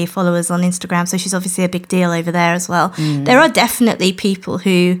 300k followers on Instagram, so she's obviously a big deal over there as well. There are definitely people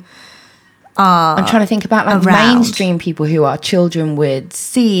who are I'm trying to think about like around. mainstream people who our children would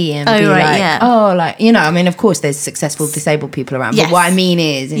see and be right, like, yeah. oh, like, you know, I mean, of course there's successful disabled people around, Yes. but what I mean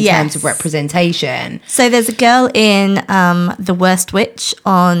is in Yes. terms of representation. So there's a girl in The Worst Witch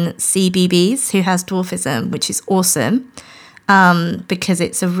on CBeebies who has dwarfism, which is awesome because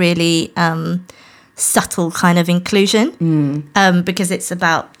it's a really subtle kind of inclusion because it's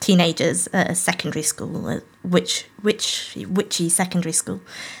about teenagers at a secondary school, a witchy secondary school.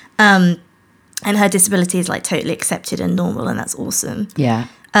 And her disability is like totally accepted and normal, and that's awesome. Yeah.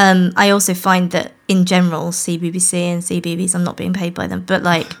 I also find that in general, CBBC and CBeebies, I'm not being paid by them, but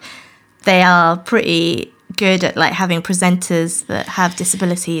like they are pretty good at like having presenters that have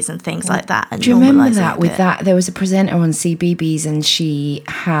disabilities and things like that. And Do you remember normalising that it. with that? There was a presenter on CBeebies and she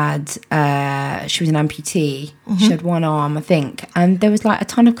had, she was an amputee. She had one arm, I think. And there was like a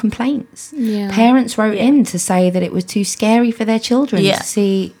ton of complaints. Yeah. Parents wrote in to say that it was too scary for their children to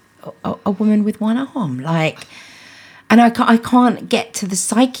see a woman with one arm. And I can't get to the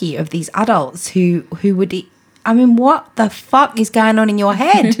psyche of these adults who would I mean, what the fuck is going on in your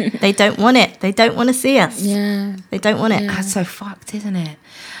head? They don't want it. They don't want to see us. Yeah. They don't want it. That's so fucked, isn't it?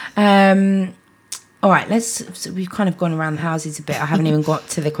 All right, we've kind of gone around the houses a bit. I haven't even got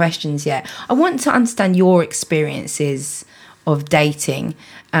to the questions yet. I want to understand your experiences of dating,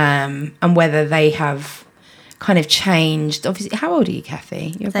 and whether they have kind of changed. Obviously, how old are you,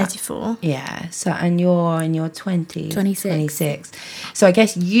 Kathy? You're 34. Yeah. So, and you're in your 20s. 26. So I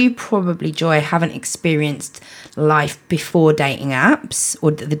guess you probably, Joy, haven't experienced life before dating apps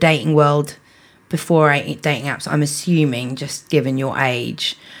or the dating world before dating apps. I'm assuming, just given your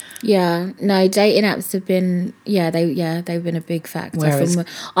age. Yeah, no, dating apps have been, they've been a big factor. Whereas,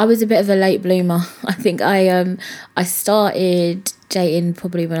 I was a bit of a late bloomer. I think I started dating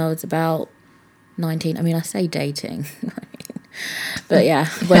probably when I was about 19. I mean, I say dating, but yeah,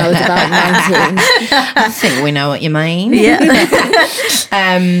 when I was about 19. I think we know what you mean. Yeah.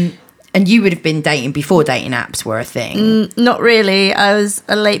 And you would have been dating before dating apps were a thing. Not really. I was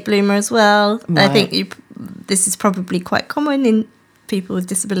a late bloomer as well. Right. I think this is probably quite common in people with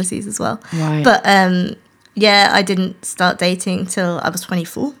disabilities as well. Right. But I didn't start dating till I was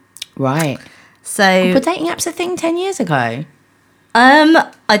 24. Right. So But dating apps a thing 10 years ago.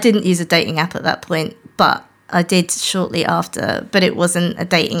 I didn't use a dating app at that point, but I did shortly after. But it wasn't a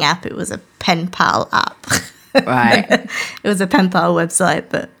dating app, it was a pen pal app. Right. It was a pen pal website,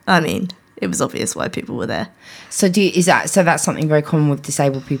 but I mean, it was obvious why people were there. So that's something very common with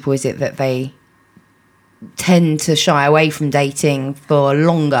disabled people, is it that they tend to shy away from dating for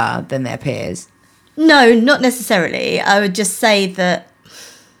longer than their peers? No, not necessarily. I would just say that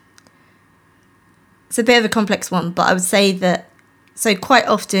it's a bit of a complex one, but I would say that so quite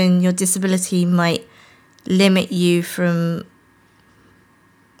often your disability might limit you from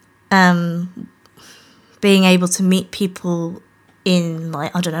being able to meet people in,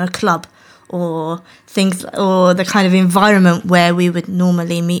 like, I don't know, a club or things, or the kind of environment where we would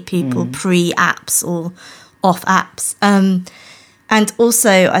normally meet people pre-apps or off apps. And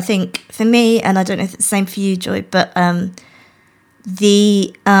also, I think for me, and I don't know if it's the same for you, Joy, but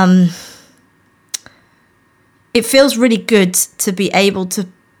it feels really good to be able to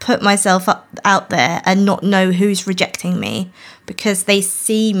put myself out there and not know who's rejecting me, because they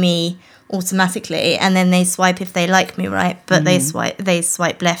see me automatically and then they swipe if they like me, right? But they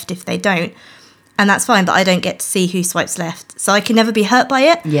swipe left if they don't. And that's fine, but I don't get to see who swipes left. So I can never be hurt by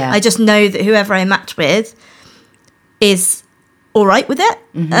it. Yeah. I just know that whoever I match with is all right with it.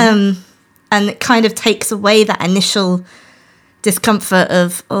 And it kind of takes away that initial discomfort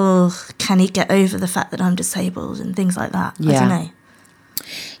of, oh, can he get over the fact that I'm disabled and things like that. Yeah. I don't know.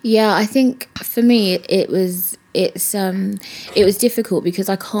 Yeah, I think for me it was difficult because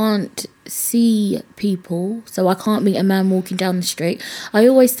I can't see people, so I can't meet a man walking down the street. I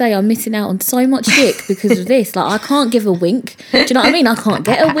always say I'm missing out on so much dick because of this. Like, I can't give a wink. Do you know what I mean? I can't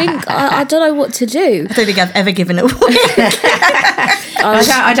get a wink. I don't know what to do. I don't think I've ever given a wink.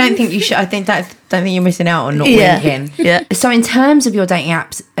 I don't think you should. I don't think you're missing out on not winking. Yeah. So in terms of your dating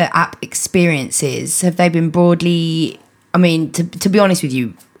app experiences, have they been broadly? I mean, to be honest with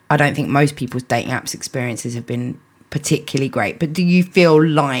you, I don't think most people's dating apps experiences have been particularly great. But do you feel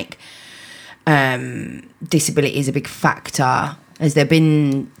like disability is a big factor? Has there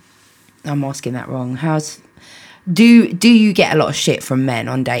been? I'm asking that wrong. Do you get a lot of shit from men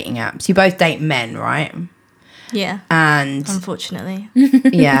on dating apps? You both date men, right? Yeah. And Unfortunately.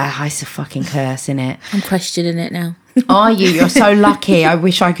 yeah, it's a fucking curse, innit? I'm questioning it now. Are you? You're so lucky. I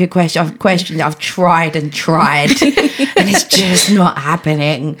wish I could question. I've questioned it. I've tried and it's just not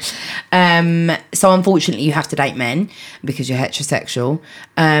happening. So unfortunately, you have to date men because you're heterosexual.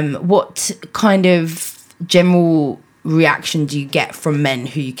 What kind of general reaction do you get from men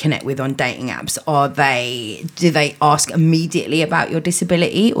who you connect with on dating apps? Do they ask immediately about your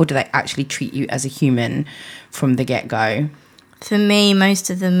disability, or do they actually treat you as a human from the get-go? For me, most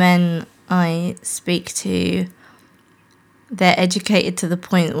of the men I speak to, they're educated to the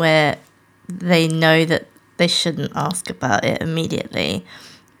point where they know that they shouldn't ask about it immediately,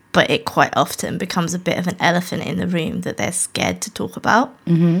 but it quite often becomes a bit of an elephant in the room that they're scared to talk about,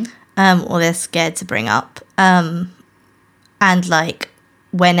 or they're scared to bring up. And, like,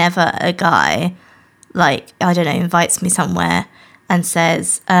 whenever a guy, like, I don't know, invites me somewhere and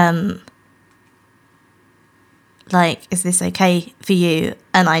says, like, is this okay for you?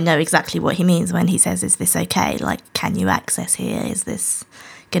 And I know exactly what he means when he says, is this okay? Like, can you access here? Is this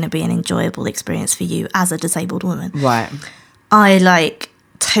going to be an enjoyable experience for you as a disabled woman? Right. I, like,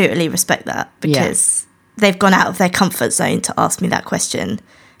 totally respect that, because they've gone out of their comfort zone to ask me that question.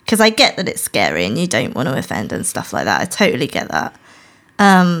 Because I get that it's scary and you don't want to offend and stuff like that. I totally get that.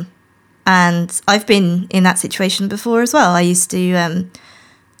 And And I've been in that situation before as well. I used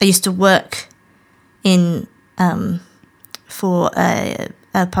to work in for a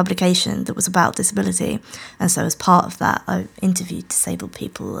publication that was about disability, and so as part of that, I interviewed disabled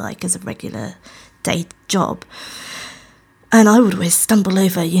people like as a regular day job. And I would always stumble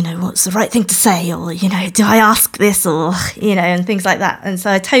over, what's the right thing to say, or do I ask this, or and things like that. And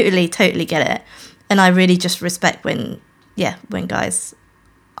so I totally get it, and I really just respect when guys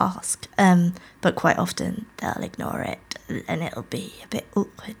ask, but quite often they'll ignore it, and it'll be a bit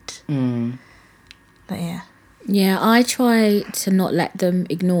awkward. But yeah, I try to not let them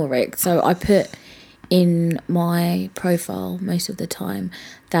ignore it. So I put in my profile most of the time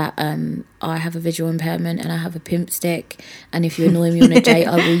that I have a visual impairment and I have a pimp stick, and if you annoy me on a date,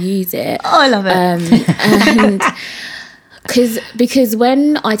 I will use it. Oh, I love it. And because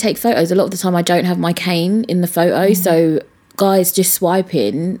when I take photos, a lot of the time I don't have my cane in the photo, so guys just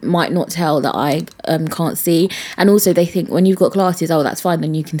swiping might not tell that I can't see. And also they think when you've got glasses, oh, that's fine,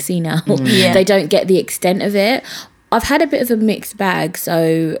 then you can see now. They don't get the extent of it. I've had a bit of a mixed bag,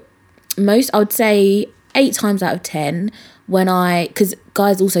 so I would say 8 times out of 10 because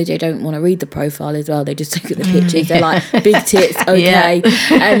guys also don't want to read the profile as well, they just look at the pictures, they're like, big tits, okay.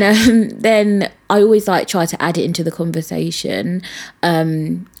 And then I always like try to add it into the conversation,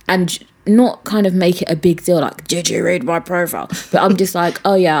 and not kind of make it a big deal, like, did you read my profile? But I'm just like,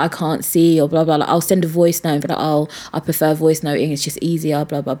 oh yeah, I can't see, or blah blah. Like, I'll send a voice note, but like, oh, I prefer voice noting, it's just easier,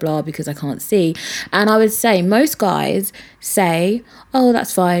 blah blah blah, because I can't see. And I would say most guys say, oh,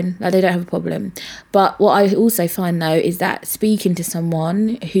 that's fine, like they don't have a problem. But what I also find though is that speaking to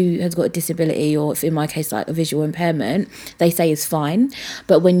someone who has got a disability, or if in my case like a visual impairment, they say is fine.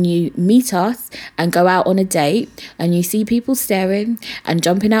 But when you meet us and go out on a date and you see people staring and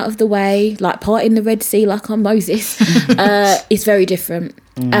jumping out of the way, like parting the Red Sea like I'm Moses, it's very different.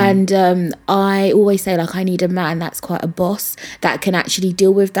 And I always say, like, I need a man that's quite a boss that can actually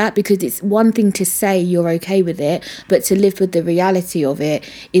deal with that, because it's one thing to say you're okay with it, but to live with the reality of it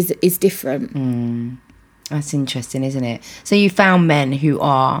is different. That's interesting, isn't it? So you found men who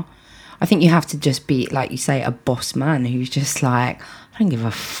are, I think you have to just be, like you say, a boss man who's just like, I don't give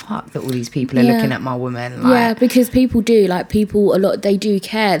a fuck that all these people are looking at my woman. Like, yeah, because people do, like, people a lot, they do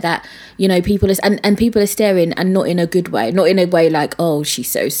care that, people are, and people are staring, and not in a good way, not in a way like, oh,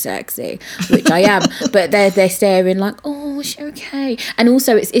 she's so sexy, which I am, but they're staring like, oh, is she okay? And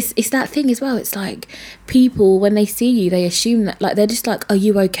also it's that thing as well, it's like people, when they see you, they assume that, like, they're just like, are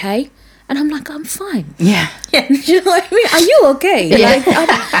you okay? And I'm like, I'm fine. Yeah. Do you know what I mean? Are you okay? Yeah.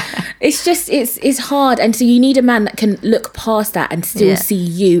 Like, it's just, it's hard. And so you need a man that can look past that and still see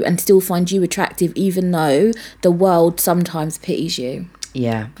you and still find you attractive, even though the world sometimes pities you.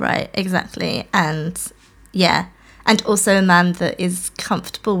 Yeah. Right, exactly. And and also a man that is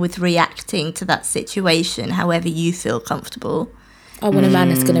comfortable with reacting to that situation however you feel comfortable. I want a man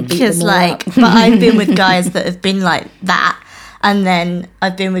that's going to beat them all up. But I've been with guys that have been like that. And then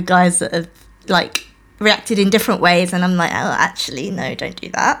I've been with guys that have, like, reacted in different ways, and I'm like, oh, actually, no, don't do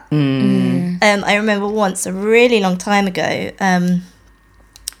that. I remember once, a really long time ago,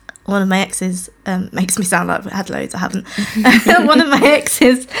 one of my exes, makes me sound like I had loads, I haven't. One of my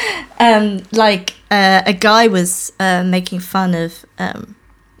exes, a guy was making fun of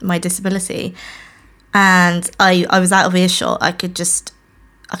my disability, and I was out of earshot. I could just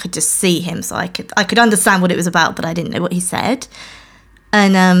see him, so I could understand what it was about, but I didn't know what he said.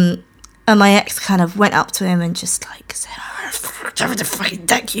 And my ex kind of went up to him and just like said, "I'm going to fucking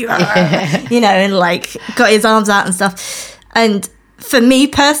deck you," and like got his arms out and stuff. And for me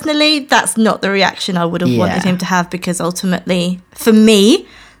personally, that's not the reaction I would have wanted him to have, because ultimately, for me,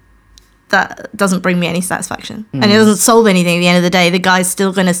 that doesn't bring me any satisfaction, and it doesn't solve anything. At the end of the day, the guy's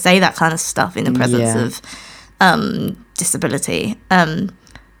still going to say that kind of stuff in the presence of disability.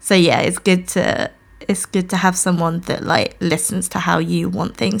 So yeah, it's good to have someone that, like, listens to how you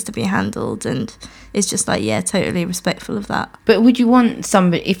want things to be handled, and is just like, totally respectful of that. But would you want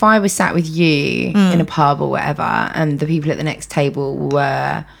somebody, if I was sat with you in a pub or whatever, and the people at the next table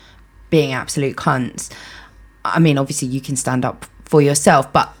were being absolute cunts, I mean, obviously you can stand up for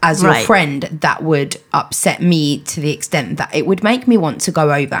yourself, but as your friend, that would upset me to the extent that it would make me want to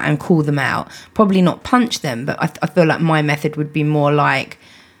go over and call them out. Probably not punch them, but I feel like my method would be more like,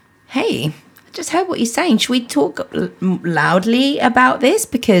 hey, I just heard what you're saying. Should we talk loudly about this?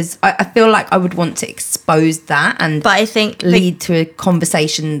 Because I feel like I would want to expose that, and but I think lead to a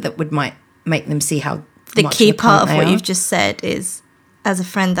conversation that might make them see how the much key part of what are. you've just said is, as a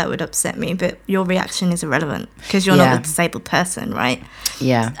friend, that would upset me, but your reaction is irrelevant because you're not a disabled person, right?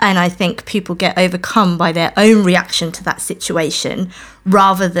 Yeah. And I think people get overcome by their own reaction to that situation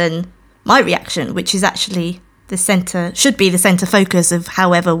rather than my reaction, which is actually should be the center focus of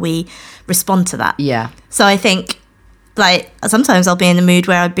however we respond to that. Yeah. So I think, like, sometimes I'll be in the mood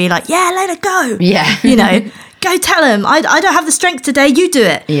where I'd be like, yeah, let it go. Yeah. You know, go tell him, I don't have the strength today, you do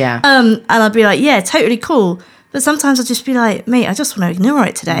it. Yeah. And I'd be like, yeah, totally cool. But sometimes I'll just be like, mate, I just want to ignore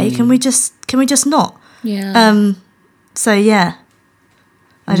it today. Can we just not? Yeah. So yeah,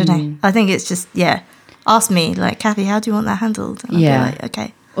 I don't know. I think it's just, ask me, like, Kathy, how do you want that handled? And I'll be like,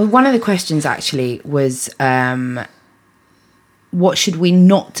 okay. Well, one of the questions actually was, what should we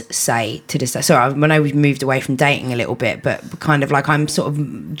not say to this? So I know we've moved away from dating a little bit, but kind of like I'm sort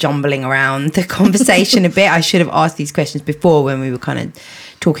of jumbling around the conversation a bit. I should have asked these questions before when we were kind of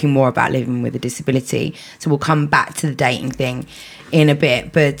talking more about living with a disability. So we'll come back to the dating thing in a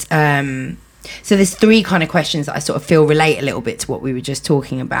bit. But so there's 3 kind of questions that I sort of feel relate a little bit to what we were just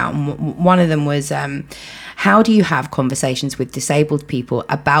talking about. And one of them was, how do you have conversations with disabled people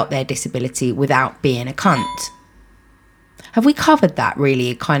about their disability without being a cunt? Have we covered that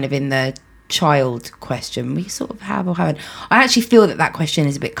really kind of in the child question? We sort of have or haven't. I actually feel that question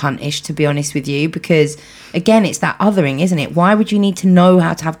is a bit cuntish, to be honest with you, because again, it's that othering, isn't it? Why would you need to know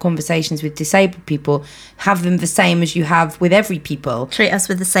how to have conversations with disabled people? Have them the same as you have with every people. Treat us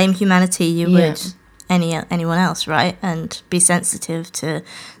with the same humanity you would anyone else, right? And be sensitive to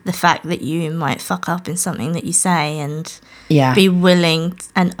the fact that you might fuck up in something that you say, and be willing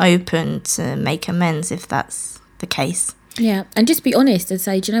and open to make amends if that's the case. Yeah, and just be honest and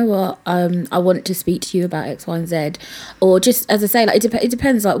say, do you know what? I want to speak to you about X, Y, and Z, or just, as I say, like it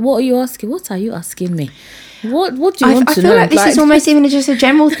depends. Like, what are you asking? What are you asking me? What do you want to know? I feel like this is almost even just a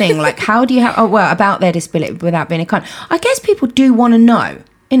general thing. Like, how do you have? Oh, well, about their disability without being a cunt. I guess people do want to know,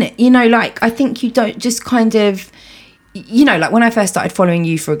 innit? You know, like I think you don't just kind of, you know, like when I first started following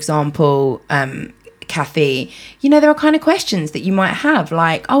you, for example, Kathy, you know, there are kind of questions that you might have,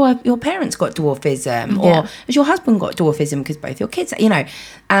 like, oh, have your parents got dwarfism, or has your husband got dwarfism because both your kids, you know.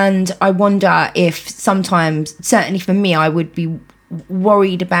 And I wonder if sometimes, certainly for me, I would be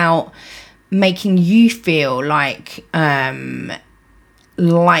worried about making you feel like I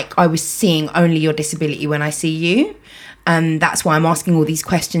was seeing only your disability when I see you, and that's why I'm asking all these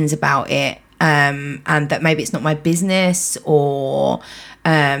questions about it, and that maybe it's not my business, or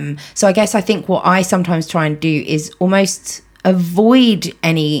so I guess I think what I sometimes try and do is almost avoid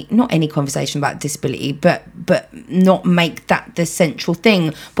not any conversation about disability, but not make that the central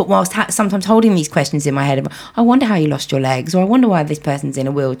thing. But whilst sometimes holding these questions in my head, I wonder how you lost your legs, or I wonder why this person's in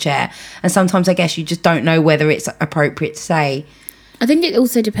a wheelchair. And sometimes I guess you just don't know whether it's appropriate to say. I think it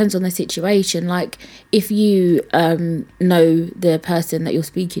also depends on the situation. Like, if you know the person that you're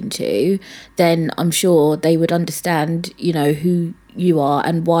speaking to, then I'm sure they would understand, you know, who you are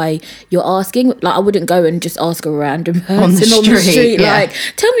and why you're asking. Like, I wouldn't go and just ask a random person on the street like,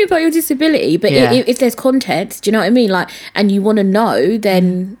 tell me about your disability. But if there's context, do you know what I mean? Like, and you want to know,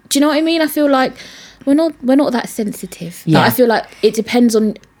 then do you know what I mean? I feel like we're not that sensitive. Like, I feel like it depends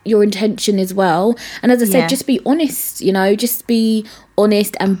on your intention as well. And as I said, just be honest, you know, just be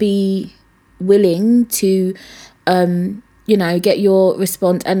honest and be willing to you know, get your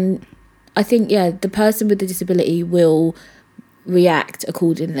response. And I think the person with the disability will react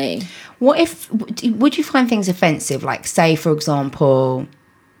accordingly. What if, would you find things offensive? Like, say for example,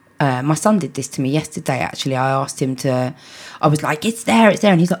 my son did this to me yesterday actually. I asked him to, I was like, it's there,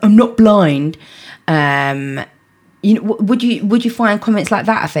 and he's like, I'm not blind. You know, would you find comments like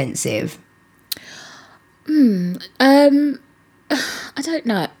that offensive? I don't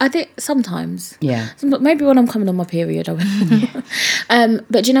know. I think sometimes. Yeah. Maybe when I'm coming on my period, I will.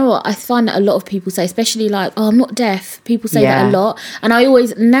 But do you know what? I find that a lot of people say, especially like, oh, I'm not deaf. People say that a lot. And I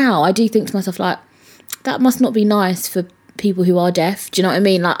do think to myself, like, that must not be nice for people who are deaf. Do you know what I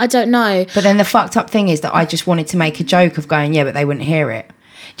mean? Like, I don't know. But then the fucked up thing is that I just wanted to make a joke of going, but they wouldn't hear it.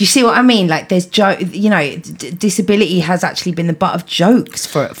 Do you see what I mean? Like, there's you know, disability has actually been the butt of jokes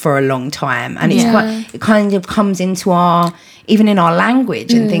for a long time, and it kind of comes into even in our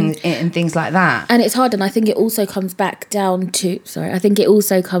language and things like that. And it's hard, and I think it also comes back down to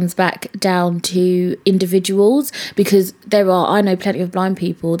individuals, because I know plenty of blind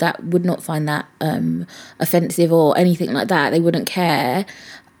people that would not find that offensive or anything like that. They wouldn't care.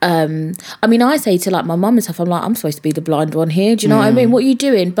 I mean, I say to like my mum and stuff, I'm like, I'm supposed to be the blind one here. Do you know what I mean? What are you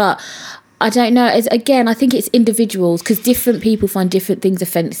doing? But I don't know. I think it's individuals, because different people find different things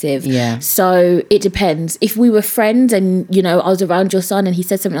offensive. Yeah. So it depends. If we were friends and, you know, I was around your son and he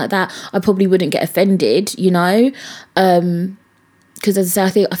said something like that, I probably wouldn't get offended, you know? Because as I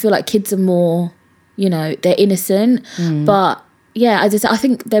say, I feel like kids are more, you know, they're innocent. But yeah, as I said, I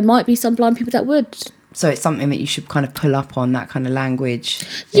think there might be some blind people that would So it's something that you should kind of pull up on, that kind of language.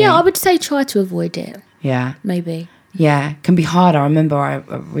 Yeah, I would say try to avoid it. Yeah. Maybe. Yeah, can be hard. I remember I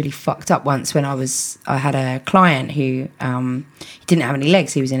really fucked up once when I had a client who he didn't have any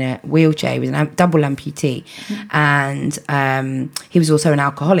legs. He was in a wheelchair. He was a double amputee, and he was also an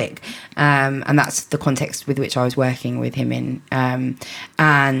alcoholic. And that's the context with which I was working with him in.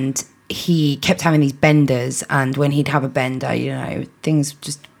 And he kept having these benders, and when he'd have a bender, you know, things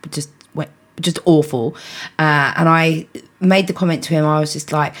just went just awful. And I made the comment to him, I was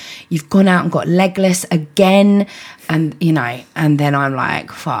just like, you've gone out and got legless again. And, you know, and then I'm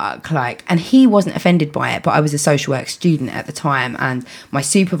like, fuck, like, and he wasn't offended by it, but I was a social work student at the time, and my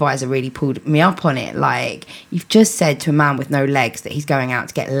supervisor really pulled me up on it. Like, you've just said to a man with no legs that he's going out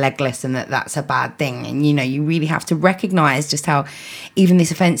to get legless and that that's a bad thing. And, you know, you really have to recognise just how even this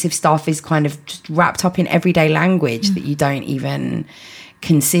offensive stuff is kind of just wrapped up in everyday language that you don't even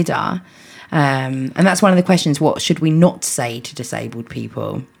consider. And that's one of the questions, what should we not say to disabled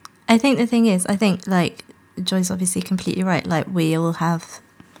people? I think the thing is, like, Joy's obviously completely right. Like, we all have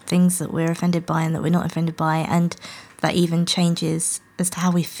things that we're offended by and that we're not offended by, and that even changes as to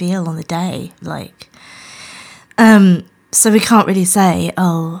how we feel on the day. Like, so we can't really say,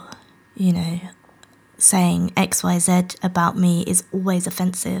 oh, you know, saying XYZ about me is always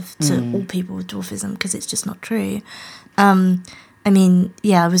offensive to all people with dwarfism, because it's just not true. I mean,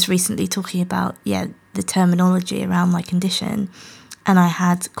 yeah, I was recently talking about, the terminology around my condition, and I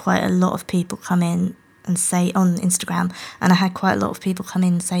had quite a lot of people come in and say on Instagram, and I had quite a lot of people come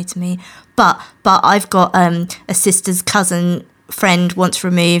in and say to me, but I've got a sister's cousin friend once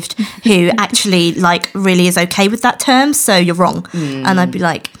removed who actually, like, really is okay with that term, so you're wrong. And I'd be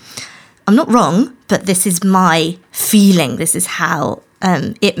like, I'm not wrong, but this is my feeling, this is how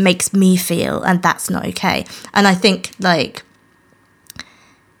it makes me feel, and that's not okay. And I think, like,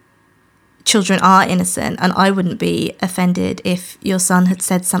 children are innocent, and I wouldn't be offended if your son had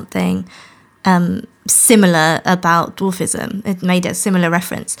said something similar about dwarfism. It made a similar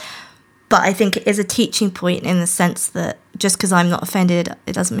reference. But I think it is a teaching point in the sense that just because I'm not offended,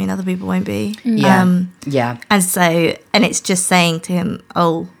 it doesn't mean other people won't be. Yeah. And so, and it's just saying to him,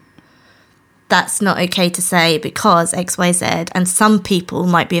 oh, that's not okay to say because X, Y, Z. And some people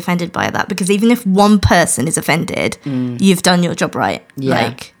might be offended by that, because even if one person is offended, you've done your job right. Yeah.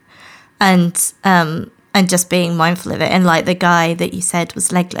 Like, and just being mindful of it. And like the guy that you said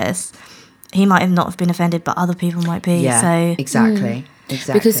was legless, he might have not have been offended, but other people might be. Yeah, so exactly.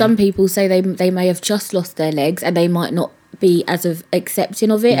 Because some people say they may have just lost their legs and they might not be as of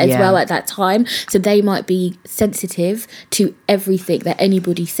accepting of it as well at that time. So they might be sensitive to everything that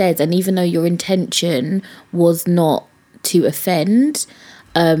anybody says. And even though your intention was not to offend,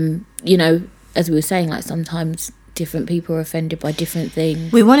 you know, as we were saying, like sometimes different people are offended by different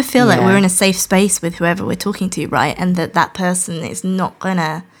things. We want to feel like we're in a safe space with whoever we're talking to, right? And that person is not going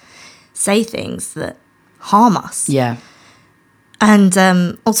to say things that harm us. Yeah. And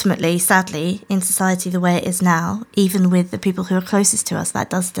ultimately, sadly, in society the way it is now, even with the people who are closest to us, that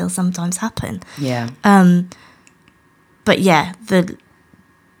does still sometimes happen. Yeah. But yeah,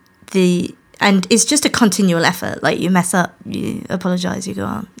 and it's just a continual effort. Like, you mess up, you apologise, you go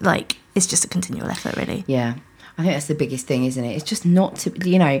on. Like, it's just a continual effort, really. Yeah. I think that's the biggest thing, isn't it? It's just not to,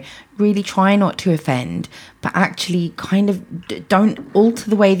 you know, really try not to offend, but actually kind of don't alter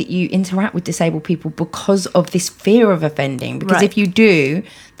the way that you interact with disabled people because of this fear of offending. Because if you do,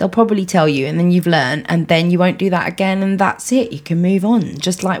 they'll probably tell you, and then you've learned, and then you won't do that again, and that's it. You can move on,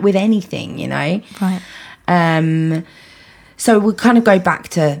 just like with anything, you know? Right. So we'll kind of go back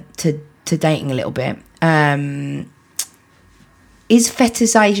to dating a little bit. Is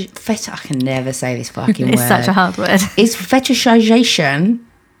fetishization... I can never say this fucking word. It's such a hard word. Is fetishization...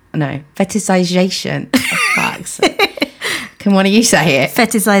 No, fetishization... Oh, fuck's sake. Can one of you say it?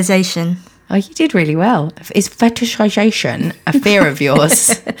 Fetishization. Oh, you did really well. Is fetishization a fear of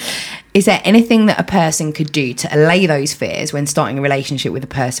yours? Is there anything that a person could do to allay those fears when starting a relationship with a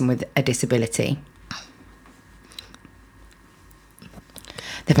person with a disability?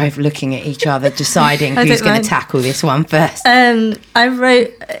 They're both looking at each other, deciding who's going to tackle this one first. I wrote,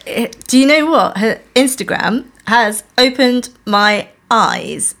 do you know what? Her Instagram has opened my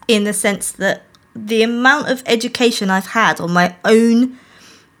eyes in the sense that the amount of education I've had on my own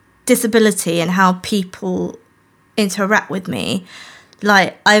disability and how people interact with me.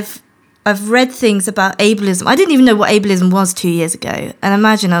 Like, I've read things about ableism. I didn't even know what ableism was 2 years ago. And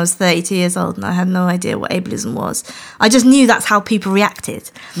imagine I was 32 years old and I had no idea what ableism was. I just knew that's how people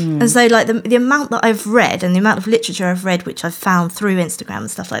reacted. And so, like, the amount that I've read and the amount of literature I've read, which I've found through Instagram and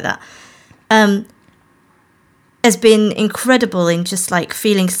stuff like that, has been incredible in just like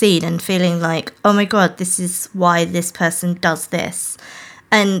feeling seen and feeling like, oh my God, this is why this person does this.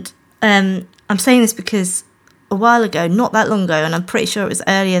 And I'm saying this because a while ago, not that long ago, and I'm pretty sure it was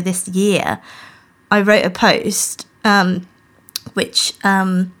earlier this year, I wrote a post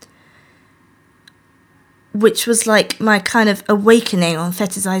which was like my kind of awakening on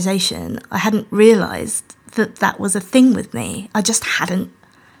fetishization. I hadn't realised that was a thing with me. I just hadn't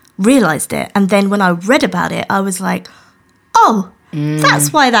realised it. And then when I read about it, I was like, oh,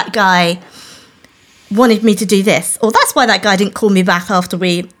 that's why that guy wanted me to do this. Or that's why that guy didn't call me back after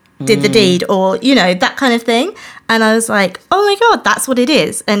we did the deed, or, you know, that kind of thing. And I was like, oh my God, that's what it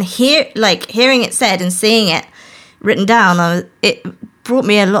is. And hearing it said and seeing it written down, it brought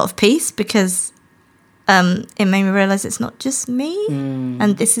me a lot of peace, because it made me realise it's not just me.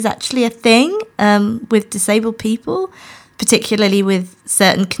 And this is actually a thing with disabled people, particularly with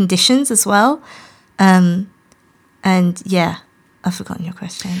certain conditions as well. And yeah, I've forgotten your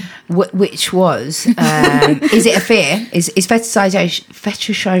question. Which was, is it a fear? Is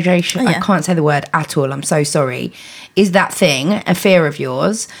fetishization? Oh, yeah. I can't say the word at all. I'm so sorry. Is that thing a fear of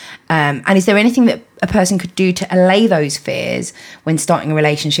yours? And is there anything that a person could do to allay those fears when starting a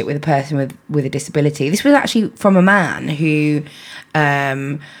relationship with a person with a disability? This was actually from a man who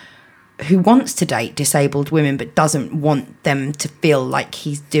wants to date disabled women, but doesn't want them to feel like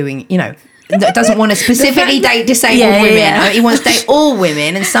he's doing, you know, doesn't want to specifically date disabled women. Yeah. He wants to date all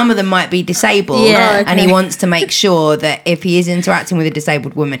women, and some of them might be disabled. Yeah. And he wants to make sure that if he is interacting with a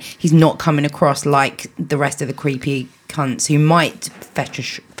disabled woman, he's not coming across like the rest of the creepy cunts who might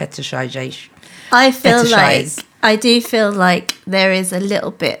fetishize. I do feel like there is a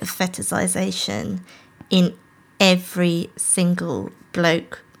little bit of fetishization in every single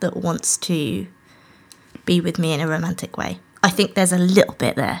bloke that wants to be with me in a romantic way. I think there's a little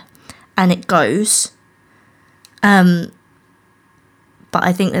bit there. And it goes. But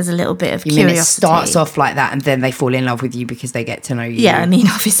I think there's a little bit of curiosity. You mean it starts off like that and then they fall in love with you because they get to know you? Yeah, I mean,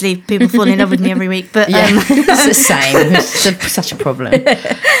 obviously people fall in love with me every week, but it's the same. It's such a problem.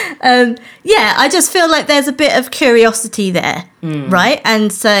 yeah, I just feel like there's a bit of curiosity there, right?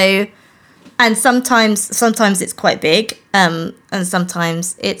 And so, and sometimes it's quite big, and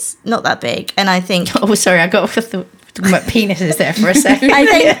sometimes it's not that big. And I think, oh, sorry, I got off the talking about penises there for a second. I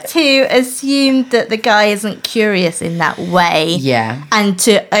think to assume that the guy isn't curious in that way, yeah, and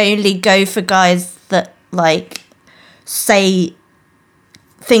to only go for guys that like say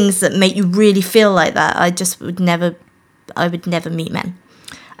things that make you really feel like that, I would never meet men.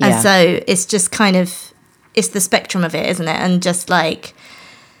 And so it's just kind of, it's the spectrum of it, isn't it? And just like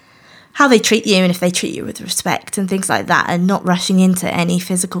how they treat you, and if they treat you with respect and things like that, and not rushing into any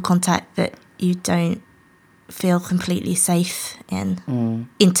physical contact that you don't feel completely safe in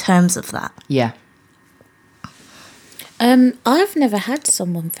terms of that. Yeah. I've never had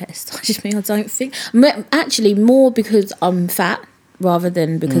someone fetishize me, I don't think. Actually, more because I'm fat rather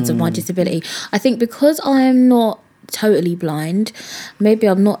than because of my disability. I think because I'm not totally blind, maybe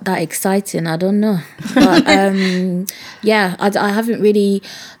I'm not that exciting, I don't know. But yeah, I haven't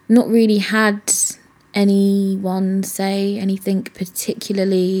not really had anyone say anything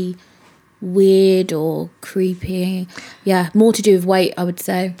particularly weird or creepy. Yeah, more to do with weight, I would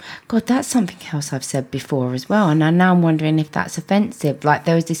say. God, that's something else I've said before as well, and now I'm wondering if that's offensive. Like,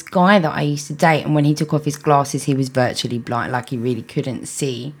 there was this guy that I used to date, and when he took off his glasses, he was virtually blind, like he really couldn't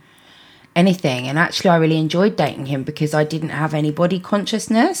see anything. And actually I really enjoyed dating him because I didn't have any body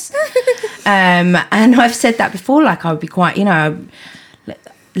consciousness. And I've said that before, like I would be quite, you know,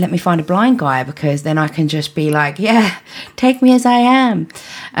 let me find a blind guy, because then I can just be like, yeah, take me as I am.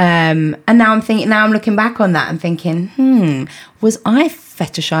 And now I'm looking back on that and thinking, was I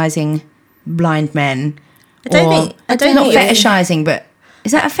fetishizing blind men? I don't think not fetishizing, but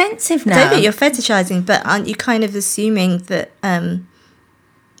is that offensive now? I don't think you're fetishizing, but aren't you kind of assuming that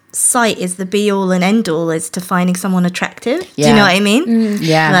sight is the be all and end all as to finding someone attractive? Yeah. Do you know what I mean?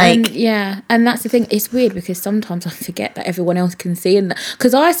 Yeah. Like, and that's the thing. It's weird because sometimes I forget that everyone else can see, and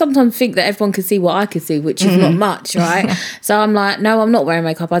because I sometimes think that everyone can see what I can see, which is not much, right? So I'm like, no, I'm not wearing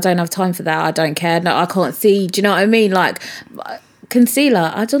makeup. I don't have time for that. I don't care. No, I can't see. Do you know what I mean? Like,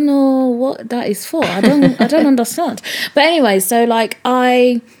 concealer, I don't know what that is for. I don't understand. But anyway, so like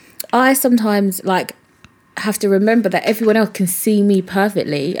I sometimes like have to remember that everyone else can see me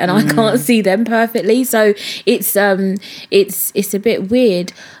perfectly and I can't see them perfectly, so it's a bit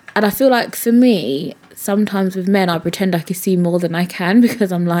weird. And I feel like for me, sometimes with men I pretend I can see more than I can,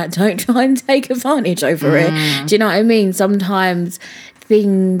 because I'm like, don't try and take advantage over it. Do you know what I mean? Sometimes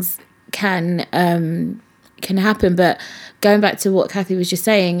things can happen. But going back to what Kathy was just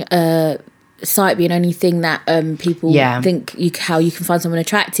saying, sight being only thing that people Yeah. think how you can find someone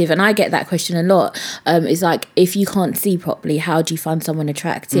attractive, and I get that question a lot. It's like, if you can't see properly, how do you find someone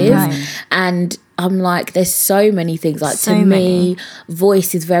attractive? Right. And I'm like, there's so many things. Like, So to many. me,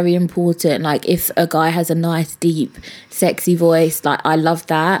 voice is very important. Like, if a guy has a nice, deep, sexy voice, like, I love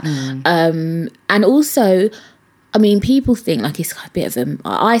that. And also, I mean, people think like it's a bit of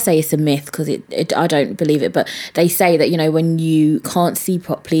I say it's a myth because I don't believe it, but they say that, you know, when you can't see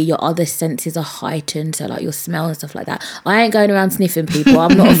properly, your other senses are heightened, so like your smell and stuff like that. I ain't going around sniffing people,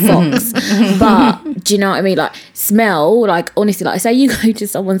 I'm not a fox, but do you know what I mean? Like, smell, like, honestly, like, say you go to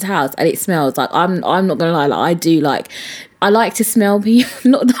someone's house and it smells, like, I'm not gonna lie, like, I do, like, I like to smell people.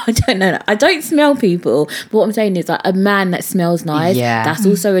 Not that I don't know. I don't smell people. But what I'm saying is, like, a man that smells nice, Yeah. that's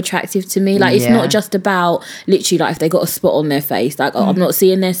also attractive to me. Like, it's Yeah. not just about literally, like, if they got a spot on their face. Like, oh, I'm not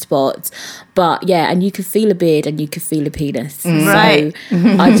seeing their spots. But yeah, and you can feel a beard and you can feel a penis. Right. So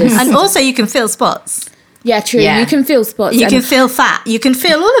I just And also you can feel spots. yeah, true. Yeah. You can feel spots. You and- can feel fat. You can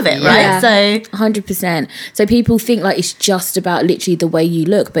feel all of it, Yeah. right? So 100%. So people think like it's just about literally the way you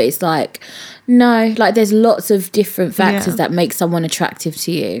look, but it's like, no, like there's lots of different factors Yeah. that make someone attractive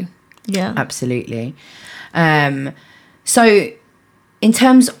to you. yeah. Absolutely. So in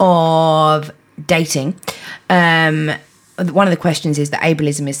terms of dating, one of the questions is that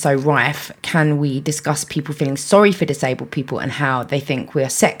ableism is so rife. Can we discuss people feeling sorry for disabled people and how they think we are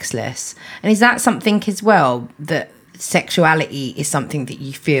sexless? And is that something as well, that sexuality is something that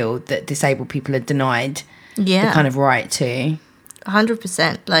you feel that disabled people are denied the Yeah. kind of right to?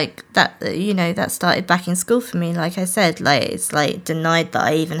 100%. Like that, you know, that started back in school for me. Like I said, like it's like denied that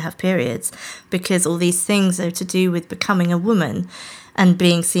I even have periods because all these things are to do with becoming a woman and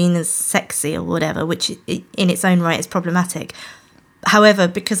being seen as sexy or whatever, which in its own right is problematic. However,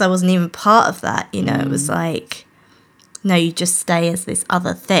 because I wasn't even part of that, you know, it was like, no, you just stay as this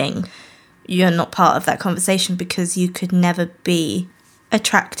other thing. You're not part of that conversation because you could never be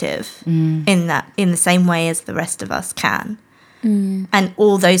attractive in the same way as the rest of us can. And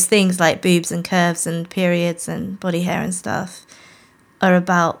all those things like boobs and curves and periods and body hair and stuff are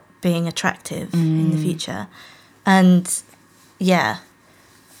about being attractive in the future. And yeah,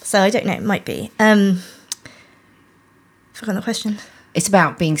 so I don't know, it might be. Forgot the question. It's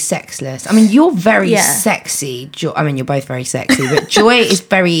about being sexless. I mean, you're very Yeah. sexy. I mean, you're both very sexy, but Joy is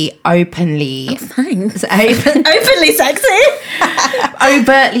very openly... Thanks. Openly sexy.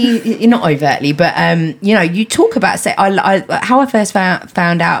 Overtly, not overtly, but you know, you talk about how I first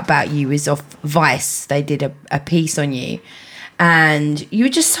found out about you was off Vice. They did a piece on you, and you were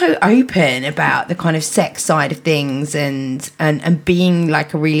just so open about the kind of sex side of things, and being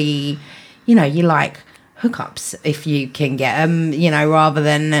like a really, you know, you like hookups if you can get them, you know, rather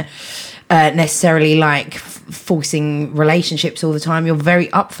than necessarily like forcing relationships all the time. You're very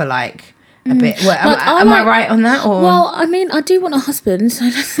up for like a bit. Well, am I right on that? Or Well, I mean, I do want a husband, so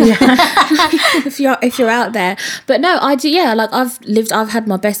if you're out there. But no, I do. Yeah, like I've had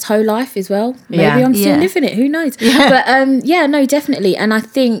my best whole life as well. Maybe Yeah. I'm still Yeah. living it. Who knows? But yeah, no, definitely. And I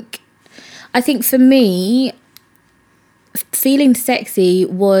think for me, feeling sexy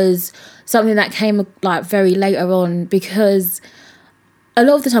was something that came like very later on, because a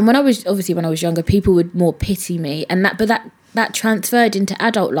lot of the time when I was younger, people would more pity me, and that transferred into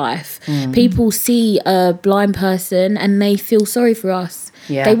adult life. People see a blind person and they feel sorry for us.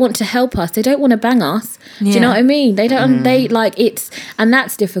 Yeah. They want to help us. They don't want to bang us. Do you know what I mean? They don't. They like it's, and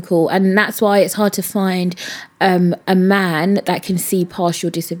that's difficult, and that's why it's hard to find a man that can see past your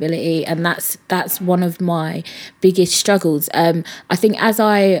disability, and that's one of my biggest struggles. I think as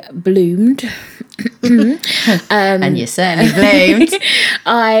I bloomed, and you certainly bloomed.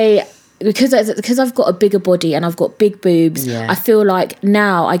 Because I've got a bigger body and I've got big boobs, Yeah. I feel like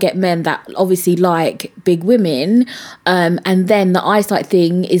now I get men that obviously like big women, and then the eyesight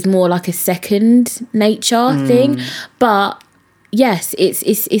thing is more like a second nature thing. But yes,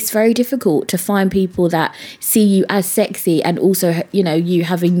 it's very difficult to find people that see you as sexy and also, you know, you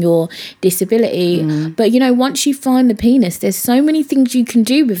having your disability. But, you know, once you find the penis, there's so many things you can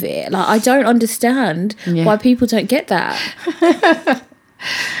do with it. Like, I don't understand why people don't get that.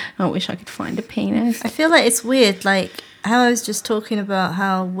 I wish I could find a penis. I feel like it's weird, like how I was just talking about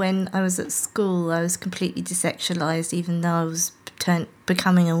how when I was at school I was completely desexualized even though I was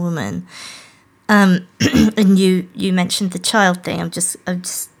becoming a woman. And you mentioned the child thing. I'm just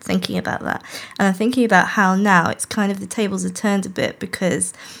thinking about that, and I'm thinking about how now it's kind of the tables have turned a bit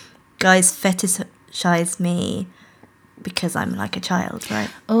because guys fetishize me because I'm like a child, right?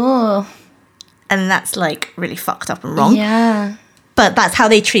 Oh, And that's like really fucked up and wrong. yeah. But that's how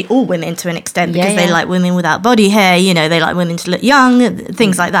they treat all women to an extent because Yeah, they yeah. like women without body hair, you know, they like women to look young,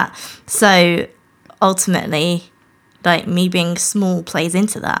 things like that. So ultimately, like, me being small plays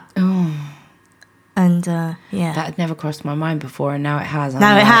into that. And yeah, That had never crossed my mind before, and now it has.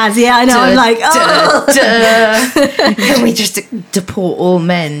 now it has. Yeah, I know. I'm like, Can we just deport all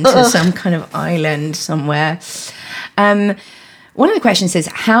men to some kind of island somewhere? One of the questions says,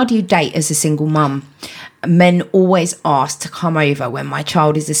 how do you date as a single mum? Men always ask to come over when my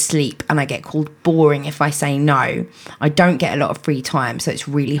child is asleep, and I get called boring if I say no. I don't get a lot of free time, so it's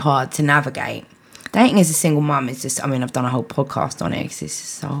really hard to navigate. Dating as a single mum is just, I mean, I've done a whole podcast on it because it's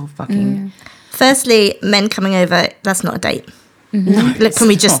so fucking... Firstly, men coming over, that's not a date. No, look, can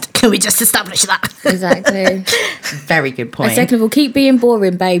we just establish that? Exactly. Very good point. And second of all, keep being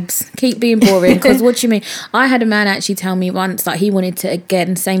boring, babes. Keep being boring. Because what do you mean? I had a man actually tell me once that he wanted to,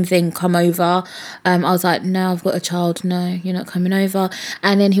 again, same thing, come over. I was like, no, I've got a child. No, you're not coming over.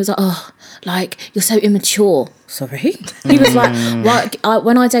 And then he was like, oh, like, you're so immature. Sorry. He was like, well,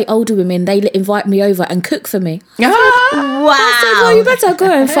 when I date older women, they invite me over and cook for me. Wow. I said, well, you better go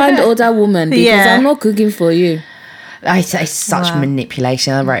and find an older woman because I'm not cooking for you. It's such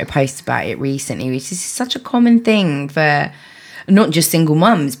manipulation. I wrote a post about it recently, which is such a common thing for not just single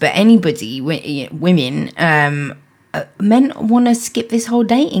mums, but anybody, women. Men want to skip this whole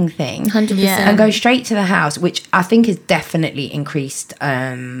dating thing 100%. and go straight to the house, which I think has definitely increased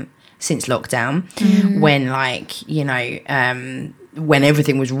since lockdown, when, like, you know, when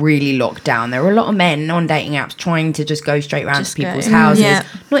everything was really locked down, there were a lot of men on dating apps trying to just go straight round to people's houses,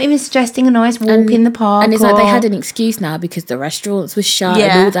 not even suggesting a nice walk in the park. And it's like they had an excuse now because the restaurants were shut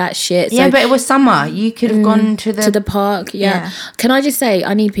and all that shit. So, but it was summer. You could have gone to the park. Yeah. Can I just say,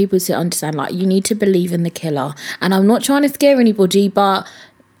 I need people to understand, like, you need to believe in the killer. And I'm not trying to scare anybody, but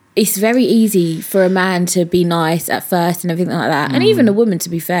it's very easy for a man to be nice at first and everything like that, and even a woman, to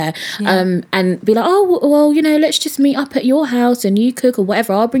be fair, and be like, oh, well, you know, let's just meet up at your house and you cook or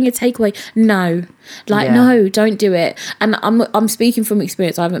whatever, I'll bring a takeaway. No, no, don't do it. And I'm speaking from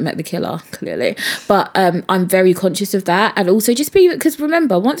experience. I haven't met the killer, clearly, but I'm very conscious of that. And also just because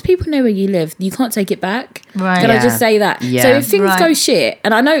remember, once people know where you live, you can't take it back. Right. Can I just say that? Yeah. So if things go shit,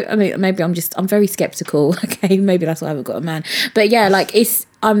 and I know, I mean, maybe I'm very skeptical. Okay, maybe that's why I haven't got a man. But yeah, like,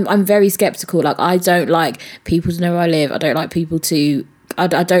 I'm very skeptical. Like, I don't like people to know where I live. I don't like people to... I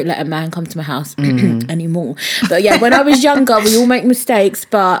don't let a man come to my house anymore. But yeah, when I was younger, we all make mistakes.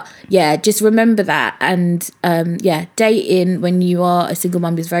 But yeah, just remember that. And dating when you are a single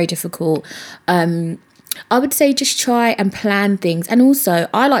mum is very difficult. I would say just try and plan things. And also,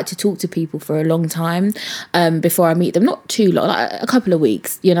 I like to talk to people for a long time before I meet them. Not too long, like a couple of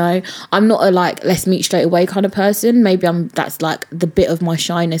weeks, you know. I'm not a, like, let's meet straight away kind of person. Maybe that's like the bit of my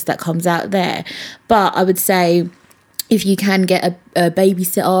shyness that comes out there. But I would say, if you can get a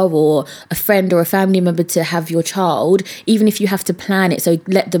babysitter or a friend or a family member to have your child, even if you have to plan it, so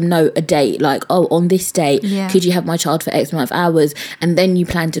let them know a date, like, oh, on this date, could you have my child for X amount of hours, and then you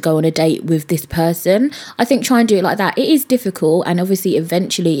plan to go on a date with this person. I think try and do it like that. It is difficult, and obviously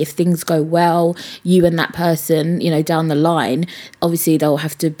eventually if things go well, you and that person, you know, down the line, obviously they'll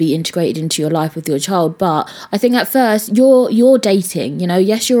have to be integrated into your life with your child. But I think at first you're dating, you know,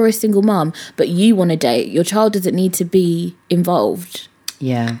 yes, you're a single mum, but you want to date. Your child doesn't need to be involved.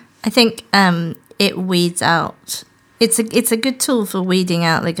 Yeah, I think it weeds out. It's a good tool for weeding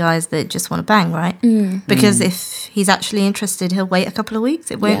out the guys that just want to bang, right? Because if he's actually interested, he'll wait a couple of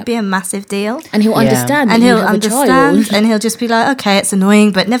weeks. It won't be a massive deal, and he'll understand. And he'll understand, and he'll just be like, okay, it's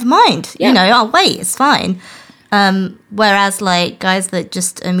annoying, but never mind. You know, I'll wait. It's fine. Whereas, like, guys that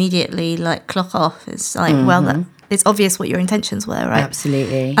just immediately, like, clock off, it's like, well, it's obvious what your intentions were, right?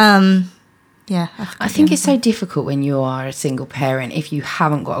 Absolutely. Yeah, I think it's so difficult when you are a single parent if you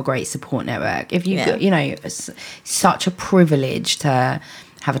haven't got a great support network. If you've got, you know, it's such a privilege to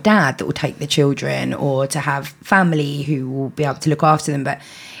have a dad that will take the children, or to have family who will be able to look after them. But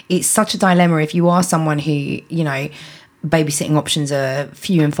it's such a dilemma if you are someone who, you know, babysitting options are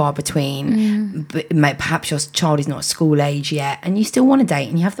few and far between, but perhaps your child is not school age yet, and you still want to date,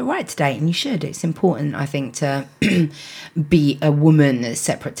 and you have the right to date, and you should. It's important, I think, to be a woman that's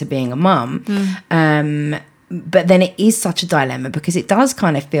separate to being a mum. But then it is such a dilemma, because it does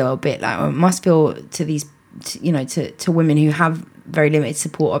kind of feel a bit like, or it must feel to these, you know, to women who have very limited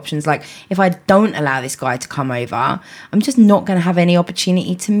support options, like, if I don't allow this guy to come over, I'm just not going to have any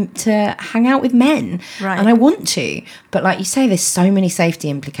opportunity to hang out with men, and I want to, but like you say, there's so many safety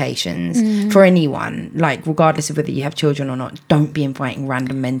implications for anyone, like, regardless of whether you have children or not. Don't be inviting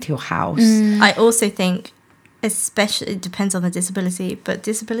random men to your house. I also think especially, it depends on the disability, but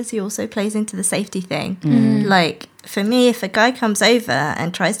disability also plays into the safety thing. Like, for me, if a guy comes over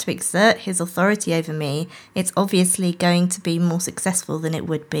and tries to exert his authority over me, it's obviously going to be more successful than it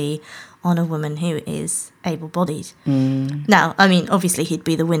would be on a woman who is able-bodied. Now, I mean, obviously he'd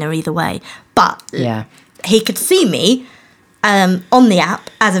be the winner either way, but he could see me on the app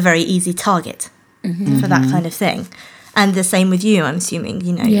as a very easy target for that kind of thing. And the same with you, I'm assuming,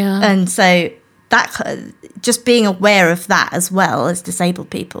 you know. Yeah. And so that, just being aware of that as well as disabled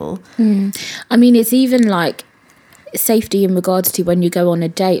people. I mean, it's even like safety in regards to when you go on a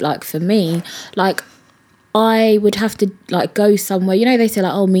date. Like for me, like I would have to like go somewhere, you know, they say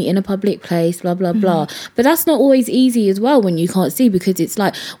like, oh, meet in a public place, blah, blah, blah. But that's not always easy as well when you can't see, because it's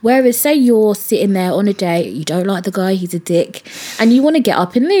like, whereas say you're sitting there on a date, you don't like the guy, he's a dick, and you want to get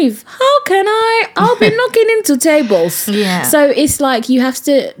up and leave. How can I? I'll be knocking into tables. Yeah. So it's like you have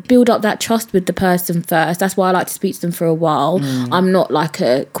to build up that trust with the person first. That's why I like to speak to them for a while. I'm not like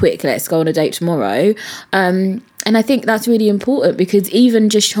a quick, let's go on a date tomorrow. And I think that's really important, because even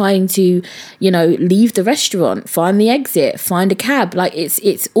just trying to, you know, leave the restaurant, find the exit, find a cab, like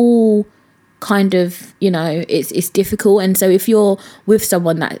it's all kind of, you know, it's difficult. And so if you're with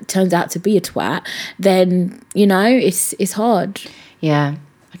someone that turns out to be a twat, then, you know, it's hard. Yeah,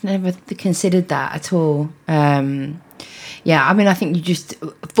 I've never considered that at all. Yeah, I mean, I think you just,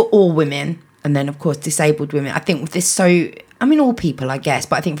 for all women, and then of course disabled women, I think with this I mean, all people, I guess,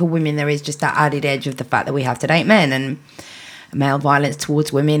 but I think for women there is just that added edge of the fact that we have to date men, and male violence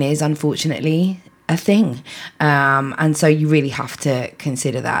towards women is unfortunately a thing. And so you really have to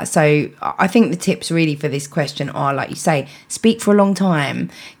consider that. So I think the tips really for this question are, like you say, speak for a long time,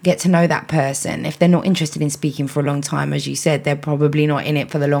 get to know that person. If they're not interested in speaking for a long time, as you said, they're probably not in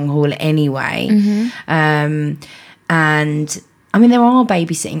it for the long haul anyway. And I mean, there are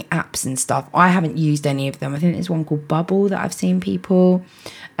babysitting apps and stuff. I haven't used any of them. I think there's one called Bubble that I've seen people.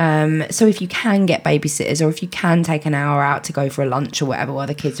 So if you can get babysitters, or if you can take an hour out to go for a lunch or whatever while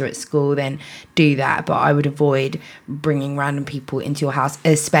the kids are at school, then do that. But I would avoid bringing random people into your house,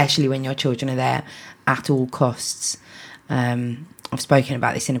 especially when your children are there, at all costs. I've spoken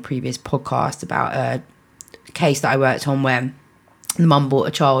about this in a previous podcast about a case that I worked on where the mum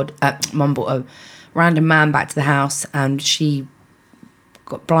brought a random man back to the house, and she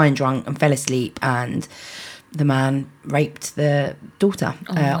got blind drunk and fell asleep, and the man raped the daughter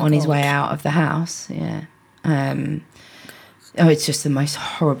on his way out of the house. It's just the most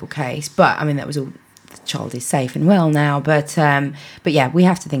horrible case, but I mean, that was all, the child is safe and well now, but yeah, we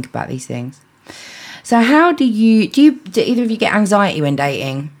have to think about these things. So how do either of you get anxiety when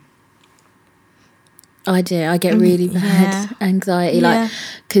dating? I do. I get really bad anxiety, like,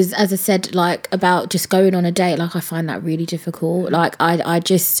 because as I said, like, about just going on a date, like, I find that really difficult. Like, I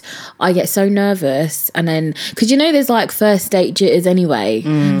get so nervous, and then, because, you know, there's like first date jitters anyway,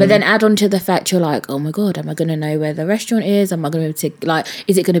 but then add on to the fact you're like, oh my god, am I going to know where the restaurant is? Am I going to be able to, like,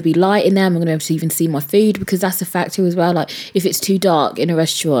 is it going to be light in there? Am I going to be able to even see my food? Because that's a factor as well. Like, if it's too dark in a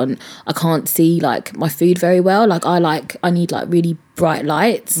restaurant, I can't see like my food very well. Like, I need like really bright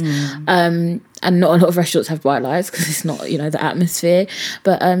lights. And not a lot of restaurants have bright lights because it's not, you know, the atmosphere.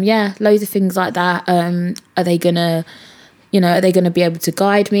 But yeah, loads of things like that. Are they gonna be able to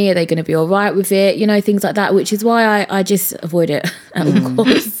guide me? Are they gonna be all right with it? You know, things like that. Which is why I just avoid it at all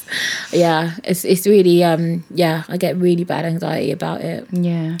costs. Yeah, it's really I get really bad anxiety about it.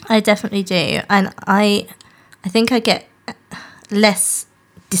 Yeah, I definitely do, and I think I get less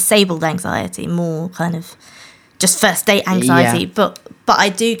disabled anxiety, more kind of just first date anxiety, but I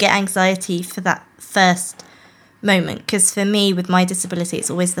do get anxiety for that first moment, because for me, with my disability,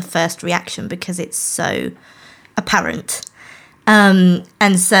 it's always the first reaction because it's so apparent. And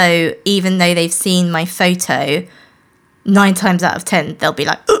so even though they've seen my photo, 9 times out of 10, they'll be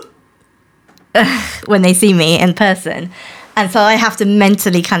like, when they see me in person. And so I have to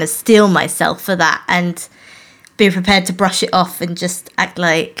mentally kind of steel myself for that and be prepared to brush it off and just act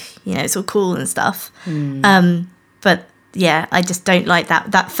like, you know, it's all cool and stuff. But yeah, I just don't like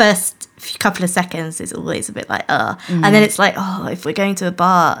that first couple of seconds is always a bit like and then it's like, oh, if we're going to a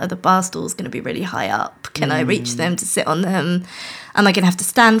bar, the bar stool's going to be really high up, can I reach them to sit on them? Am I going to have to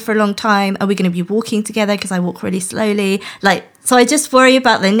stand for a long time? Are we going to be walking together because I walk really slowly? Like, so I just worry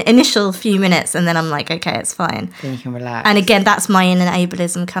about the initial few minutes, and then I'm like, okay, it's fine, then you can relax. And again, that's my inner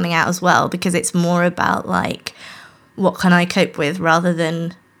ableism coming out as well, because it's more about like, what can I cope with, rather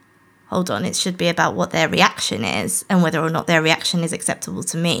than, hold on, it should be about what their reaction is and whether or not their reaction is acceptable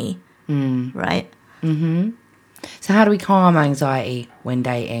to me. Right? So how do we calm anxiety when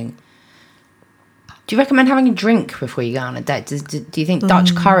dating? Do you recommend having a drink before you go on a date? Do you think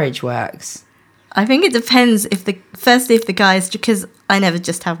Dutch courage works? I think it depends if the guys, because I never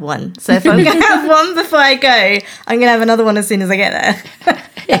just have one. So if I'm going to have one before I go, I'm going to have another one as soon as I get there.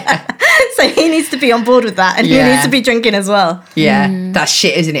 So he needs to be on board with that, and he needs to be drinking as well. Yeah, that's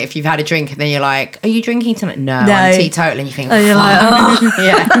shit, isn't it? If you've had a drink and then you're like, "Are you drinking tonight?" No, I'm teetotal, and you think, you're like, oh.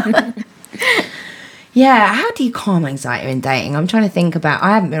 yeah. Yeah, how do you calm anxiety in dating? I'm trying to think about.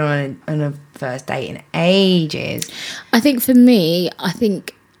 I haven't been on a first date in ages. I think for me,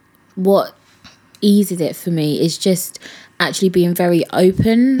 what eases it for me is just actually being very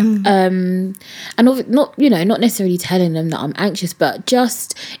open, and not necessarily telling them that I'm anxious, but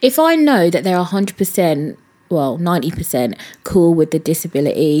just if I know that they're 100%, well, 90% cool with the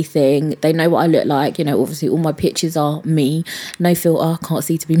disability thing. They know what I look like. Obviously all my pictures are me. No filter. Can't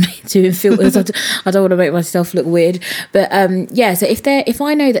see to be made doing filters. I don't want to make myself look weird. But so if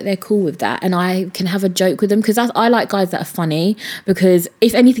I know that they're cool with that and I can have a joke with them, because I like guys that are funny, because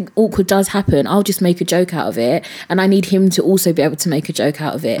if anything awkward does happen, I'll just make a joke out of it, and I need him to also be able to make a joke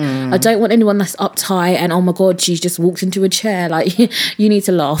out of it. I don't want anyone that's uptight and, oh my God, she's just walked into a chair. Like, you need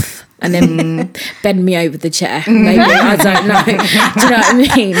to laugh. And then bend me over the chair. Maybe, I don't know. Do you know what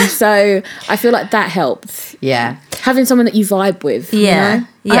I mean? So I feel like that helps. Yeah. Having someone that you vibe with. Yeah.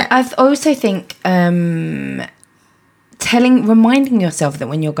 Yeah. I also think reminding yourself that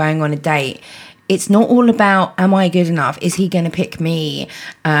when you're going on a date, it's not all about, am I good enough? Is he going to pick me?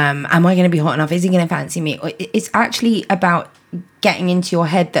 Am I going to be hot enough? Is he going to fancy me? It's actually about getting into your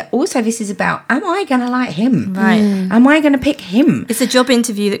head that also this is about, am I going to like him? Right. Am I going to pick him? It's a job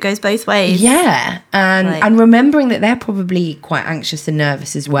interview that goes both ways. Yeah. And remembering that they're probably quite anxious and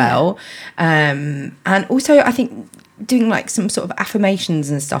nervous as well. Yeah. And also I think doing like some sort of affirmations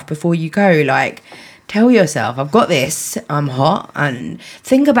and stuff before you go, like, tell yourself, I've got this, I'm hot, and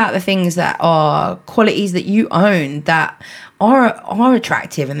think about the things that are qualities that you own that are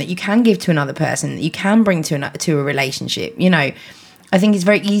attractive and that you can give to another person, that you can bring to a relationship. I think it's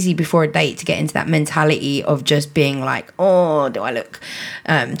very easy before a date to get into that mentality of just being like, oh, do I look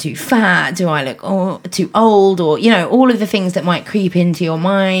too fat? Do I look too old? Or, all of the things that might creep into your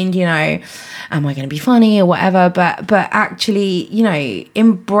mind, am I going to be funny or whatever? But actually,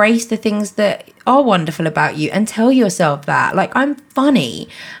 embrace the things that are wonderful about you and tell yourself that, like, I'm funny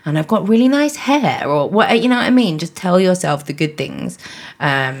and I've got really nice hair, or what, you know what I mean? Just tell yourself the good things.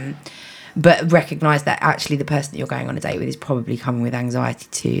 But recognise that actually the person that you're going on a date with is probably coming with anxiety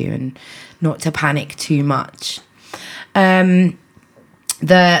too, and not to panic too much. The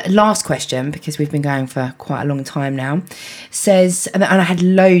last question, because we've been going for quite a long time now, says, and I had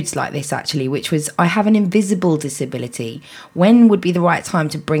loads like this actually, which was, I have an invisible disability. When would be the right time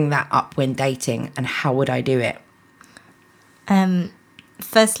to bring that up when dating, and how would I do it?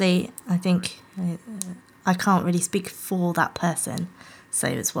 Firstly, I think I can't really speak for that person. So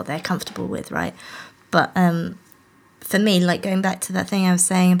it's what they're comfortable with, right? But for me, like going back to that thing I was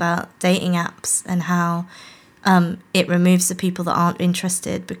saying about dating apps and how it removes the people that aren't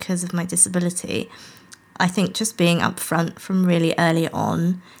interested because of my disability, I think just being upfront from really early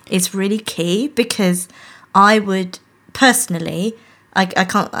on is really key, because I would personally,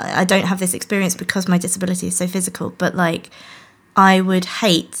 I don't have this experience because my disability is so physical, but like I would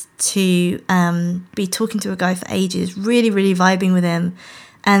hate to be talking to a guy for ages, really, really vibing with him,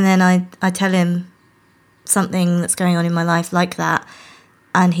 and then I tell him something that's going on in my life like that,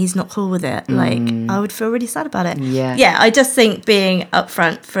 and he's not cool with it. Like, I would feel really sad about it. Yeah, I just think being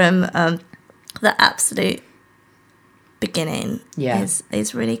upfront from the absolute beginning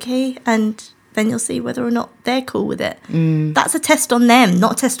is really key, and then you'll see whether or not they're cool with it. That's a test on them,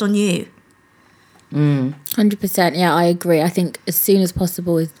 not a test on you. 100%. Yeah, I agree. I think as soon as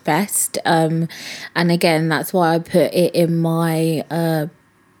possible is best. And again, that's why I put it in my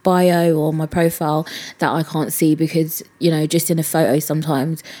bio or my profile that I can't see, because just in a photo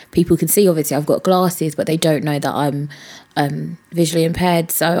sometimes people can see, obviously I've got glasses, but they don't know that I'm visually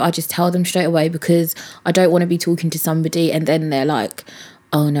impaired. So I just tell them straight away, because I don't want to be talking to somebody and then they're like,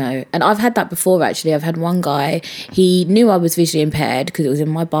 oh no. And I've had that before actually. I've had one guy, he knew I was visually impaired because it was in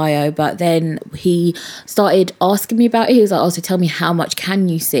my bio, but then he started asking me about it. He was like, oh, so tell me, how much can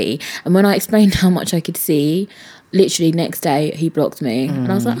you see? And when I explained how much I could see, literally next day he blocked me. And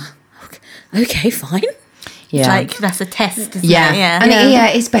I was like, okay, fine. Yeah, like that's a test, isn't it? And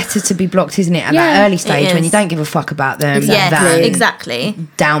it's better to be blocked, isn't it, at that early stage when you don't give a fuck about them. Exactly.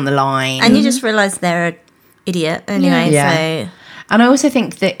 Down the line. And you just realise they're an idiot anyway, so... And I also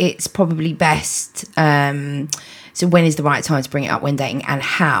think that it's probably best, so when is the right time to bring it up when dating, and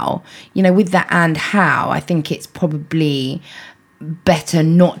how? With that and how, I think it's probably better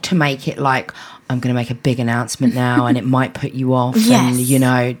not to make it like, I'm going to make a big announcement now and it might put you off. Yes, and, you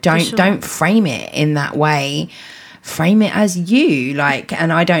know, don't frame it in that way. Frame it as you, like,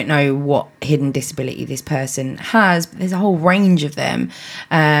 and I don't know what hidden disability this person has, but there's a whole range of them.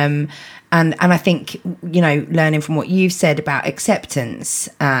 And I think, you know, learning from what you've said about acceptance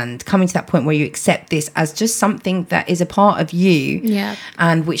and coming to that point where you accept this as just something that is a part of you. Yeah.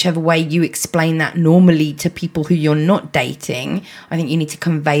 And whichever way you explain that normally to people who you're not dating, I think you need to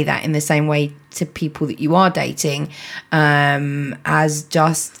convey that in the same way to people that you are dating, as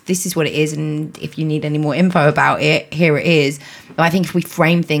just, this is what it is, and if you need any more info about it, here it is. But I think if we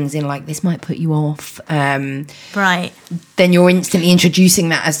frame things in like, this might put you off, Right. then you're instantly introducing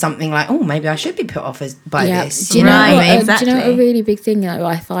that as something like, oh, maybe I should be put off by this. Do you know Right, what, exactly. do you know what a really big thing that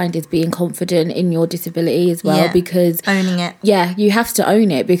I find is being confident in your disability as well? Yeah. Because Owning it. yeah, you have to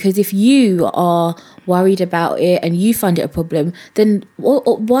own it, because if you are worried about it and you find it a problem, then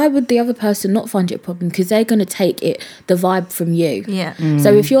why would the other person not find it a problem? Because they're going to take the vibe from you. Yeah.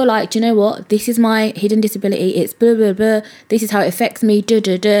 So if you're like, do you know what, this is my hidden disability, it's blah blah blah, this is how it affects me, da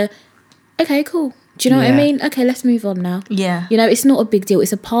da da, okay, cool. Do you know what I Yeah. mean? Okay, let's move on now. Yeah. You know, it's not a big deal.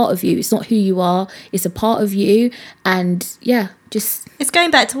 It's a part of you. It's not who you are. It's a part of you. And yeah, just... It's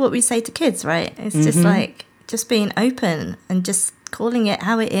going back to what we say to kids, right? It's just like, just being open and just calling it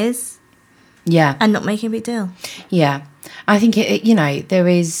how it is Yeah. and not making a big deal. Yeah, I think you know, there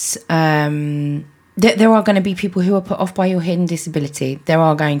is there are going to be people who are put off by your hidden disability. There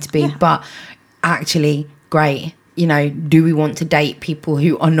are going to be, but actually, great. You know, do we want to date people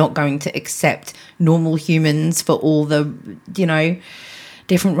who are not going to accept normal humans for all the, you know,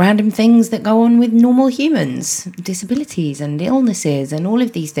 different random things that go on with normal humans, disabilities and illnesses and all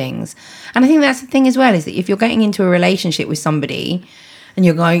of these things? And I think that's the thing as well, is that if you're getting into a relationship with somebody and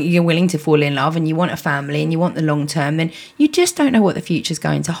you're willing to fall in love and you want a family and you want the long term, then you just don't know what the future's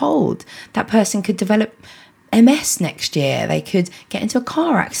going to hold. That person could develop MS next year. They could get into a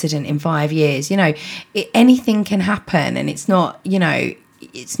car accident in 5 years. You know, anything can happen, and it's not, you know,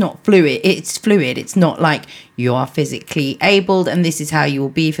 it's not fluid. It's fluid. It's not like you are physically abled and this is how you will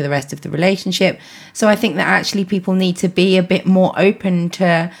be for the rest of the relationship. So I think that actually people need to be a bit more open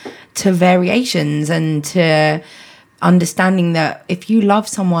to variations and to understanding that if you love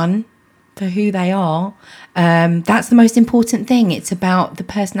someone for who they are, that's the most important thing. It's about the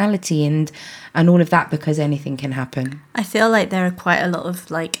personality and all of that, because anything can happen. I feel like there are quite a lot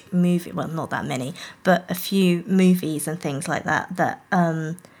of like well, not that many, but a few movies and things like that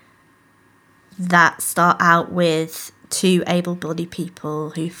that start out with two able-bodied people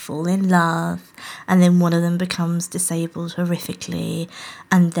who fall in love, and then one of them becomes disabled horrifically,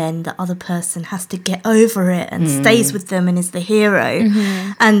 and then the other person has to get over it and stays with them and is the hero.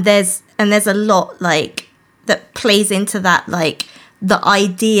 And there's a lot like that plays into that, like the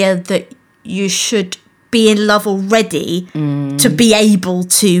idea that you should be in love already to be able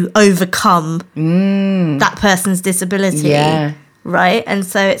to overcome that person's disability. Yeah. Right? And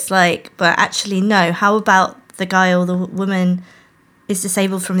so it's like, but actually, no, how about the guy or the woman is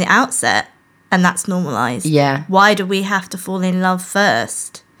disabled from the outset and that's normalized? Yeah. Why do we have to fall in love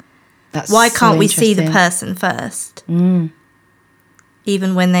first? That's Why so can't we see the interesting. person first?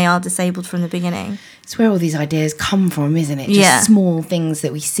 Even when they are disabled from the beginning. It's where all these ideas come from, isn't it? Just Yeah. small things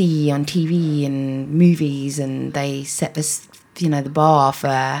that we see on TV and movies, and they set this, you know, the bar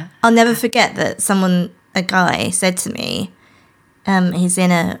for... I'll never forget that a guy said to me, he's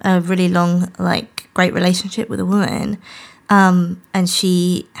in a really long, like, great relationship with a woman, and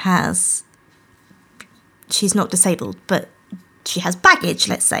she's not disabled, but she has baggage,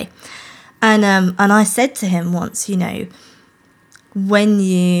 let's say. And I said to him once, you know, when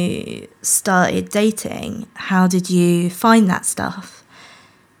you started dating, how did you find that stuff?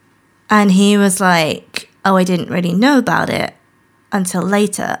 And he was like, oh, I didn't really know about it until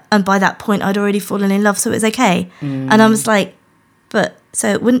later. And by that point, I'd already fallen in love, so it was okay. And I was like, but so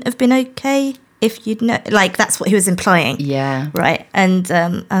it wouldn't have been okay if you'd know, like, that's what he was implying. Yeah. Right. And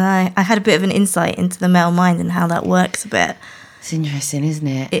I had a bit of an insight into the male mind and how that works a bit. It's interesting, isn't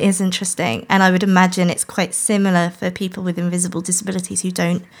it? It is interesting. And I would imagine it's quite similar for people with invisible disabilities who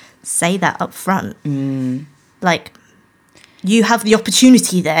don't say that up front. Like, you have the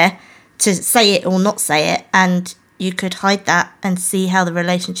opportunity there to say it or not say it, and you could hide that and see how the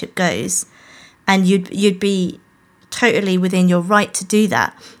relationship goes. And you'd be totally within your right to do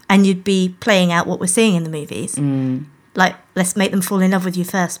that. And you'd be playing out what we're seeing in the movies. Like, let's make them fall in love with you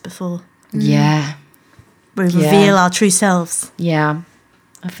first before Yeah. we reveal our true selves. Yeah.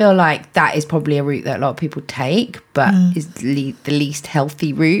 I feel like that is probably a route that a lot of people take, but is the least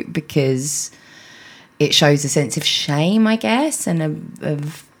healthy route, because it shows a sense of shame, I guess, and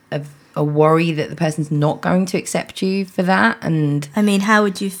of a worry that the person's not going to accept you for that. And I mean, how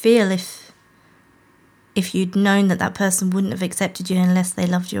would you feel if you'd known that person wouldn't have accepted you unless they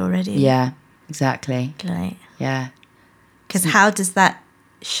loved you already? Yeah, exactly. Like, Yeah. because how does that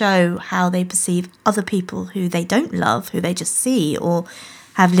show how they perceive other people who they don't love, who they just see or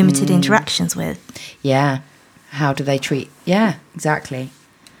have limited interactions with? Yeah. How do they treat? Yeah, exactly.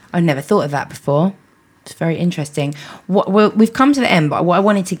 I've never thought of that before. It's very interesting. We've come to the end, but what I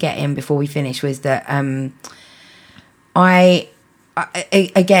wanted to get in before we finish was that I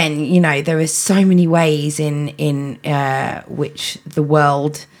again, you know, there are so many ways in which the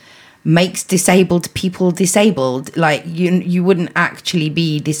world makes disabled people disabled. Like you wouldn't actually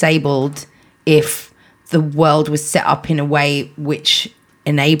be disabled if the world was set up in a way which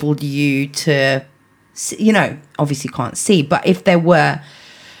enabled you to, you know, obviously can't see, but if there were,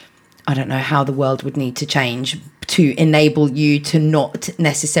 I don't know how the world would need to change to enable you to not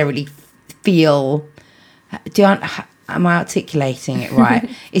necessarily feel. Am I articulating it right?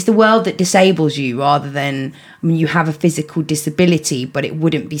 It's the world that disables you rather than, I mean, you have a physical disability, but it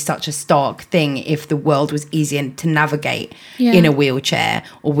wouldn't be such a stark thing if the world was easier to navigate in a wheelchair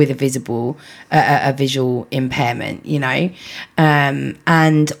or with a visual impairment, you know?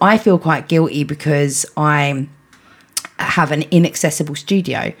 And I feel quite guilty because I have an inaccessible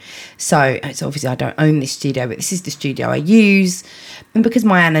studio. So it's obviously I don't own this studio, but this is the studio I use. And because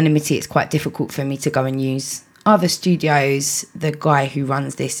my anonymity, it's quite difficult for me to go and use other studios. The guy who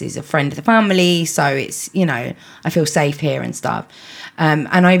runs this is a friend of the family, so it's, you know, I feel safe here and stuff. And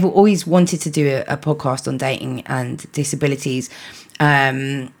I've always wanted to do a podcast on dating and disabilities.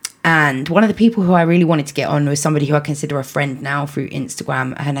 And one of the people who I really wanted to get on was somebody who I consider a friend now through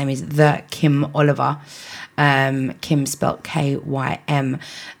Instagram. Her name is The Kim Oliver. Kim spelt K-Y-M,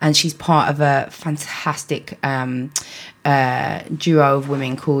 and she's part of a fantastic duo of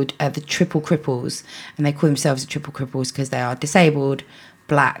women called the Triple Cripples, and they call themselves the Triple Cripples because they are disabled,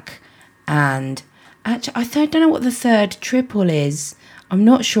 black, and actually I don't know what the third triple is. I'm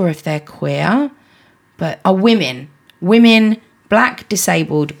not sure if they're queer, but are women, black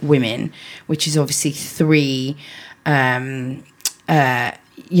disabled women, which is obviously three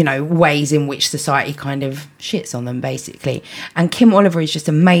you know, ways in which society kind of shits on them, basically. And Kim Oliver is just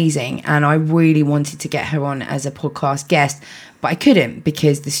amazing, and I really wanted to get her on as a podcast guest, but I couldn't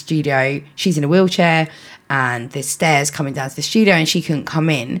because the studio, she's in a wheelchair and there's stairs coming down to the studio and she couldn't come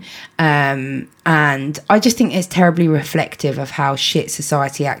in. And I just think it's terribly reflective of how shit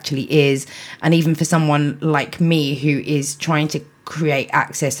society actually is. And even for someone like me who is trying to create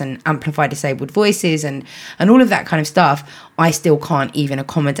access and amplify disabled voices and all of that kind of stuff, I still can't even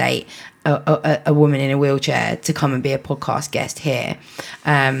accommodate a woman in a wheelchair to come and be a podcast guest here.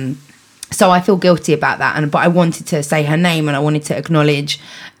 So I feel guilty about that, but I wanted to say her name and I wanted to acknowledge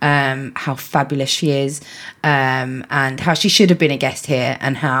how fabulous she is, and how she should have been a guest here,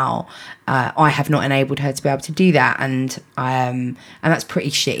 and how I have not enabled her to be able to do that, and that's pretty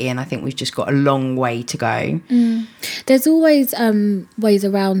shitty. And I think we've just got a long way to go. There's always ways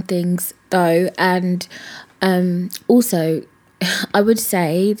around things, though, and also I would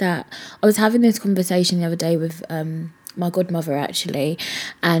say that I was having this conversation the other day with my godmother, actually,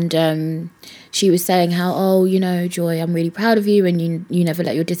 and she was saying how, oh, you know, Joy, I'm really proud of you, and you never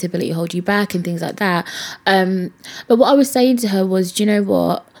let your disability hold you back and things like that. But what I was saying to her was, do you know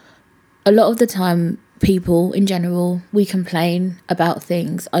what? A lot of the time, people in general, we complain about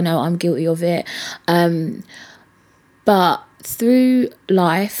things. I know I'm guilty of it. But through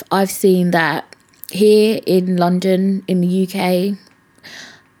life, I've seen that here in London, in the UK,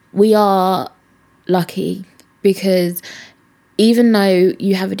 we are lucky, because even though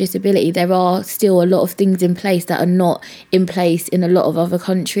you have a disability, there are still a lot of things in place that are not in place in a lot of other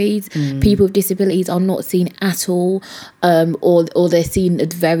countries. People with disabilities are not seen at all, or they're seen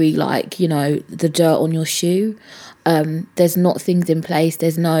as very, like, you know, the dirt on your shoe. There's not things in place.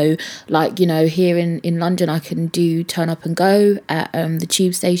 There's no, like, you know, here in London, I can do turn up and go at the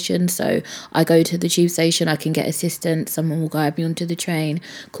tube station. So I go to the tube station, I can get assistance, someone will guide me onto the train,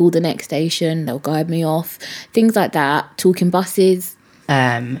 call the next station, they'll guide me off, things like that, talking buses.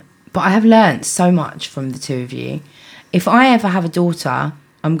 But I have learnt so much from the two of you. If I ever have a daughter,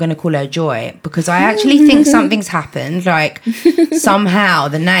 I'm going to call her Joy, because I actually think something's happened. Like, somehow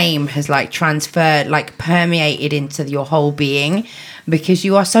the name has, like, transferred, like, permeated into your whole being, because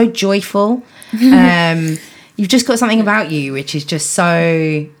you are so joyful. You've just got something about you which is just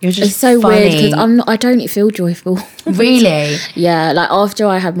so, you're just, it's so funny. Weird, because I don't feel joyful. Really? Yeah, like, after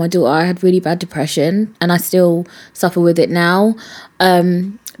I had my daughter, I had really bad depression, and I still suffer with it now.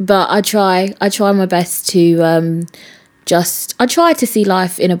 But I try my best to I try to see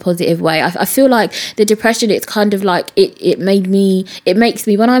life in a positive way. I feel like the depression, it's kind of like it makes me,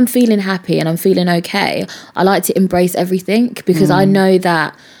 when I'm feeling happy and I'm feeling okay, I like to embrace everything, because I know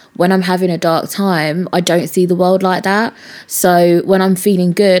that when I'm having a dark time, I don't see the world like that. So when I'm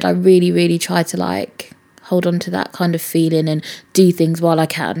feeling good, I really, really try to like hold on to that kind of feeling and do things while I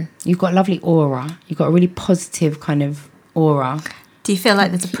can. You've got a lovely aura. You've got a really positive kind of aura. Do you feel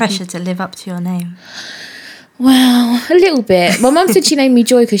like there's a pressure to live up to your name? Well, a little bit. My mum said she named me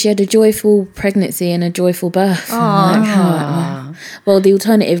Joy because she had a joyful pregnancy and a joyful birth. Oh. Well, the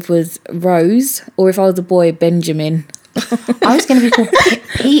alternative was Rose, or if I was a boy, Benjamin. I was going to be called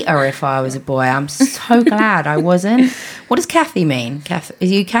Peter if I was a boy. I'm so glad I wasn't. What does Kathy mean? Is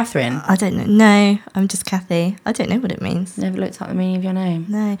you Catherine? I don't know. No, I'm just Kathy. I don't know what it means. Never looked up the meaning of your name.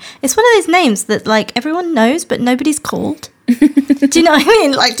 No. It's one of those names that, like, everyone knows, but nobody's called. Do you know what I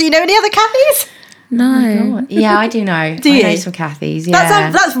mean? Like, do you know any other Kathys? No. Yeah, I do know. Do you? I know some Kathys,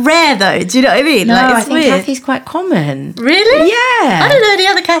 yeah. That's rare, though. Do you know what I mean? No, like, I it's think weird. Kathy's quite common. Really? Yeah. I don't know any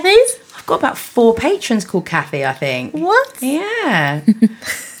other Kathys. I've got about 4 patrons called Kathy, I think. What? Yeah. Maybe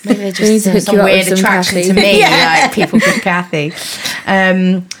they're We need just to hook some you up weird with some attraction Kathy. to me, Yeah. like people called Kathy.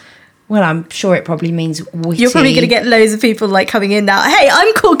 Well, I'm sure it probably means witty. You're probably going to get loads of people, like, coming in now. Hey,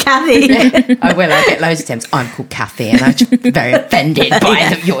 I'm called Kathy. I will. I get loads of attempts. I'm called Kathy, and I'm just very offended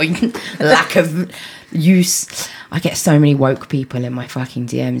by your lack of use. I get so many woke people in my fucking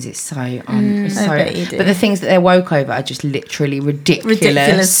DMs. It's so, it's so. bet you do. But the things that they're woke over are just literally ridiculous.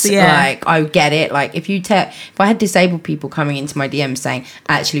 Ridiculous, yeah. Like, I get it. Like, if I had disabled people coming into my DMs saying,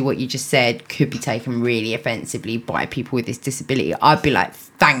 actually, what you just said could be taken really offensively by people with this disability, I'd be like,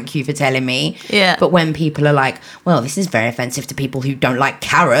 thank you for telling me. Yeah. But when people are like, well, this is very offensive to people who don't like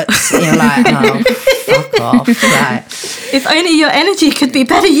carrots, you're like, oh, fuck off. Like, If only your energy could be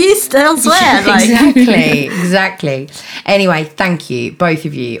better used elsewhere. Like. Exactly. Anyway, thank you. Both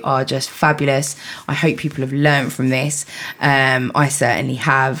of you are just fabulous. I hope people have learned from this. I certainly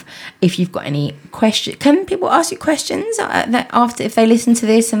have. If you've got any questions, can people ask you questions after, if they listen to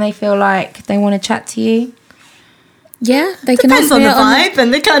this and they feel like they want to chat to you? Yeah, they can Depends ask on me the vibe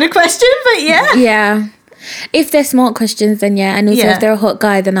and the kind of question, but yeah. Yeah. If they're smart questions, then yeah. And also Yeah. if they're a hot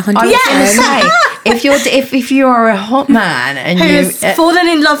guy, then 100%. I was going to say, if you are a hot man and Who's fallen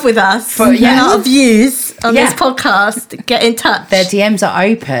in love with us and our views on this podcast, get in touch. their DMs are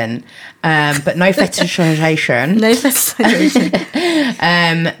open, but no fetishization. No fetishization.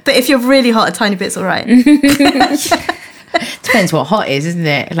 But if you're really hot, a tiny bit's all right. Depends what hot is, isn't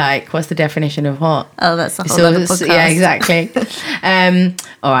it? Like, what's the definition of hot? Oh, that's a whole other podcast. Yeah, exactly.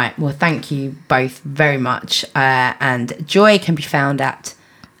 All right. Well, thank you both very much. And Joy can be found at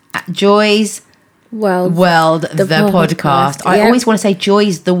Joy's World, the podcast. I always want to say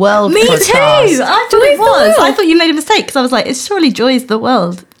Joy's the World. Me podcast. too. I thought it was. I thought you made a mistake because I was like, it's surely Joy's the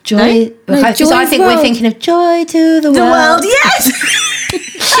world. Joy. No, I Joy's think World. we're thinking of Joy to the The world. world, yes.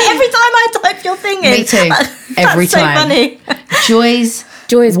 Every time I type your thing in. Me too. Every That's so time. funny. Joy's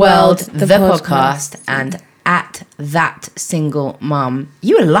World, the podcast, and at that single mum.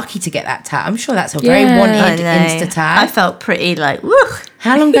 You were lucky to get that tat. I'm sure that's a very Yeah. wanted I know. Insta tag. I felt pretty like, woo.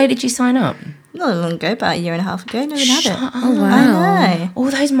 How long ago did you sign up? Not long ago, about a year and a half ago. No one had it. Oh, wow. I know. All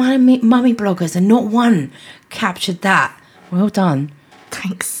those mummy bloggers and not one captured that. Well done.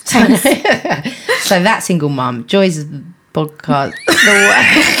 Thanks. So that single mum, Joy's podcast,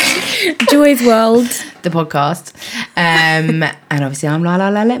 Joy's World. the podcast. And obviously I'm La La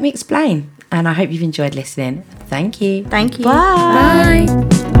La. Let me explain. And I hope you've enjoyed listening. Thank you. Thank you. Bye. Bye.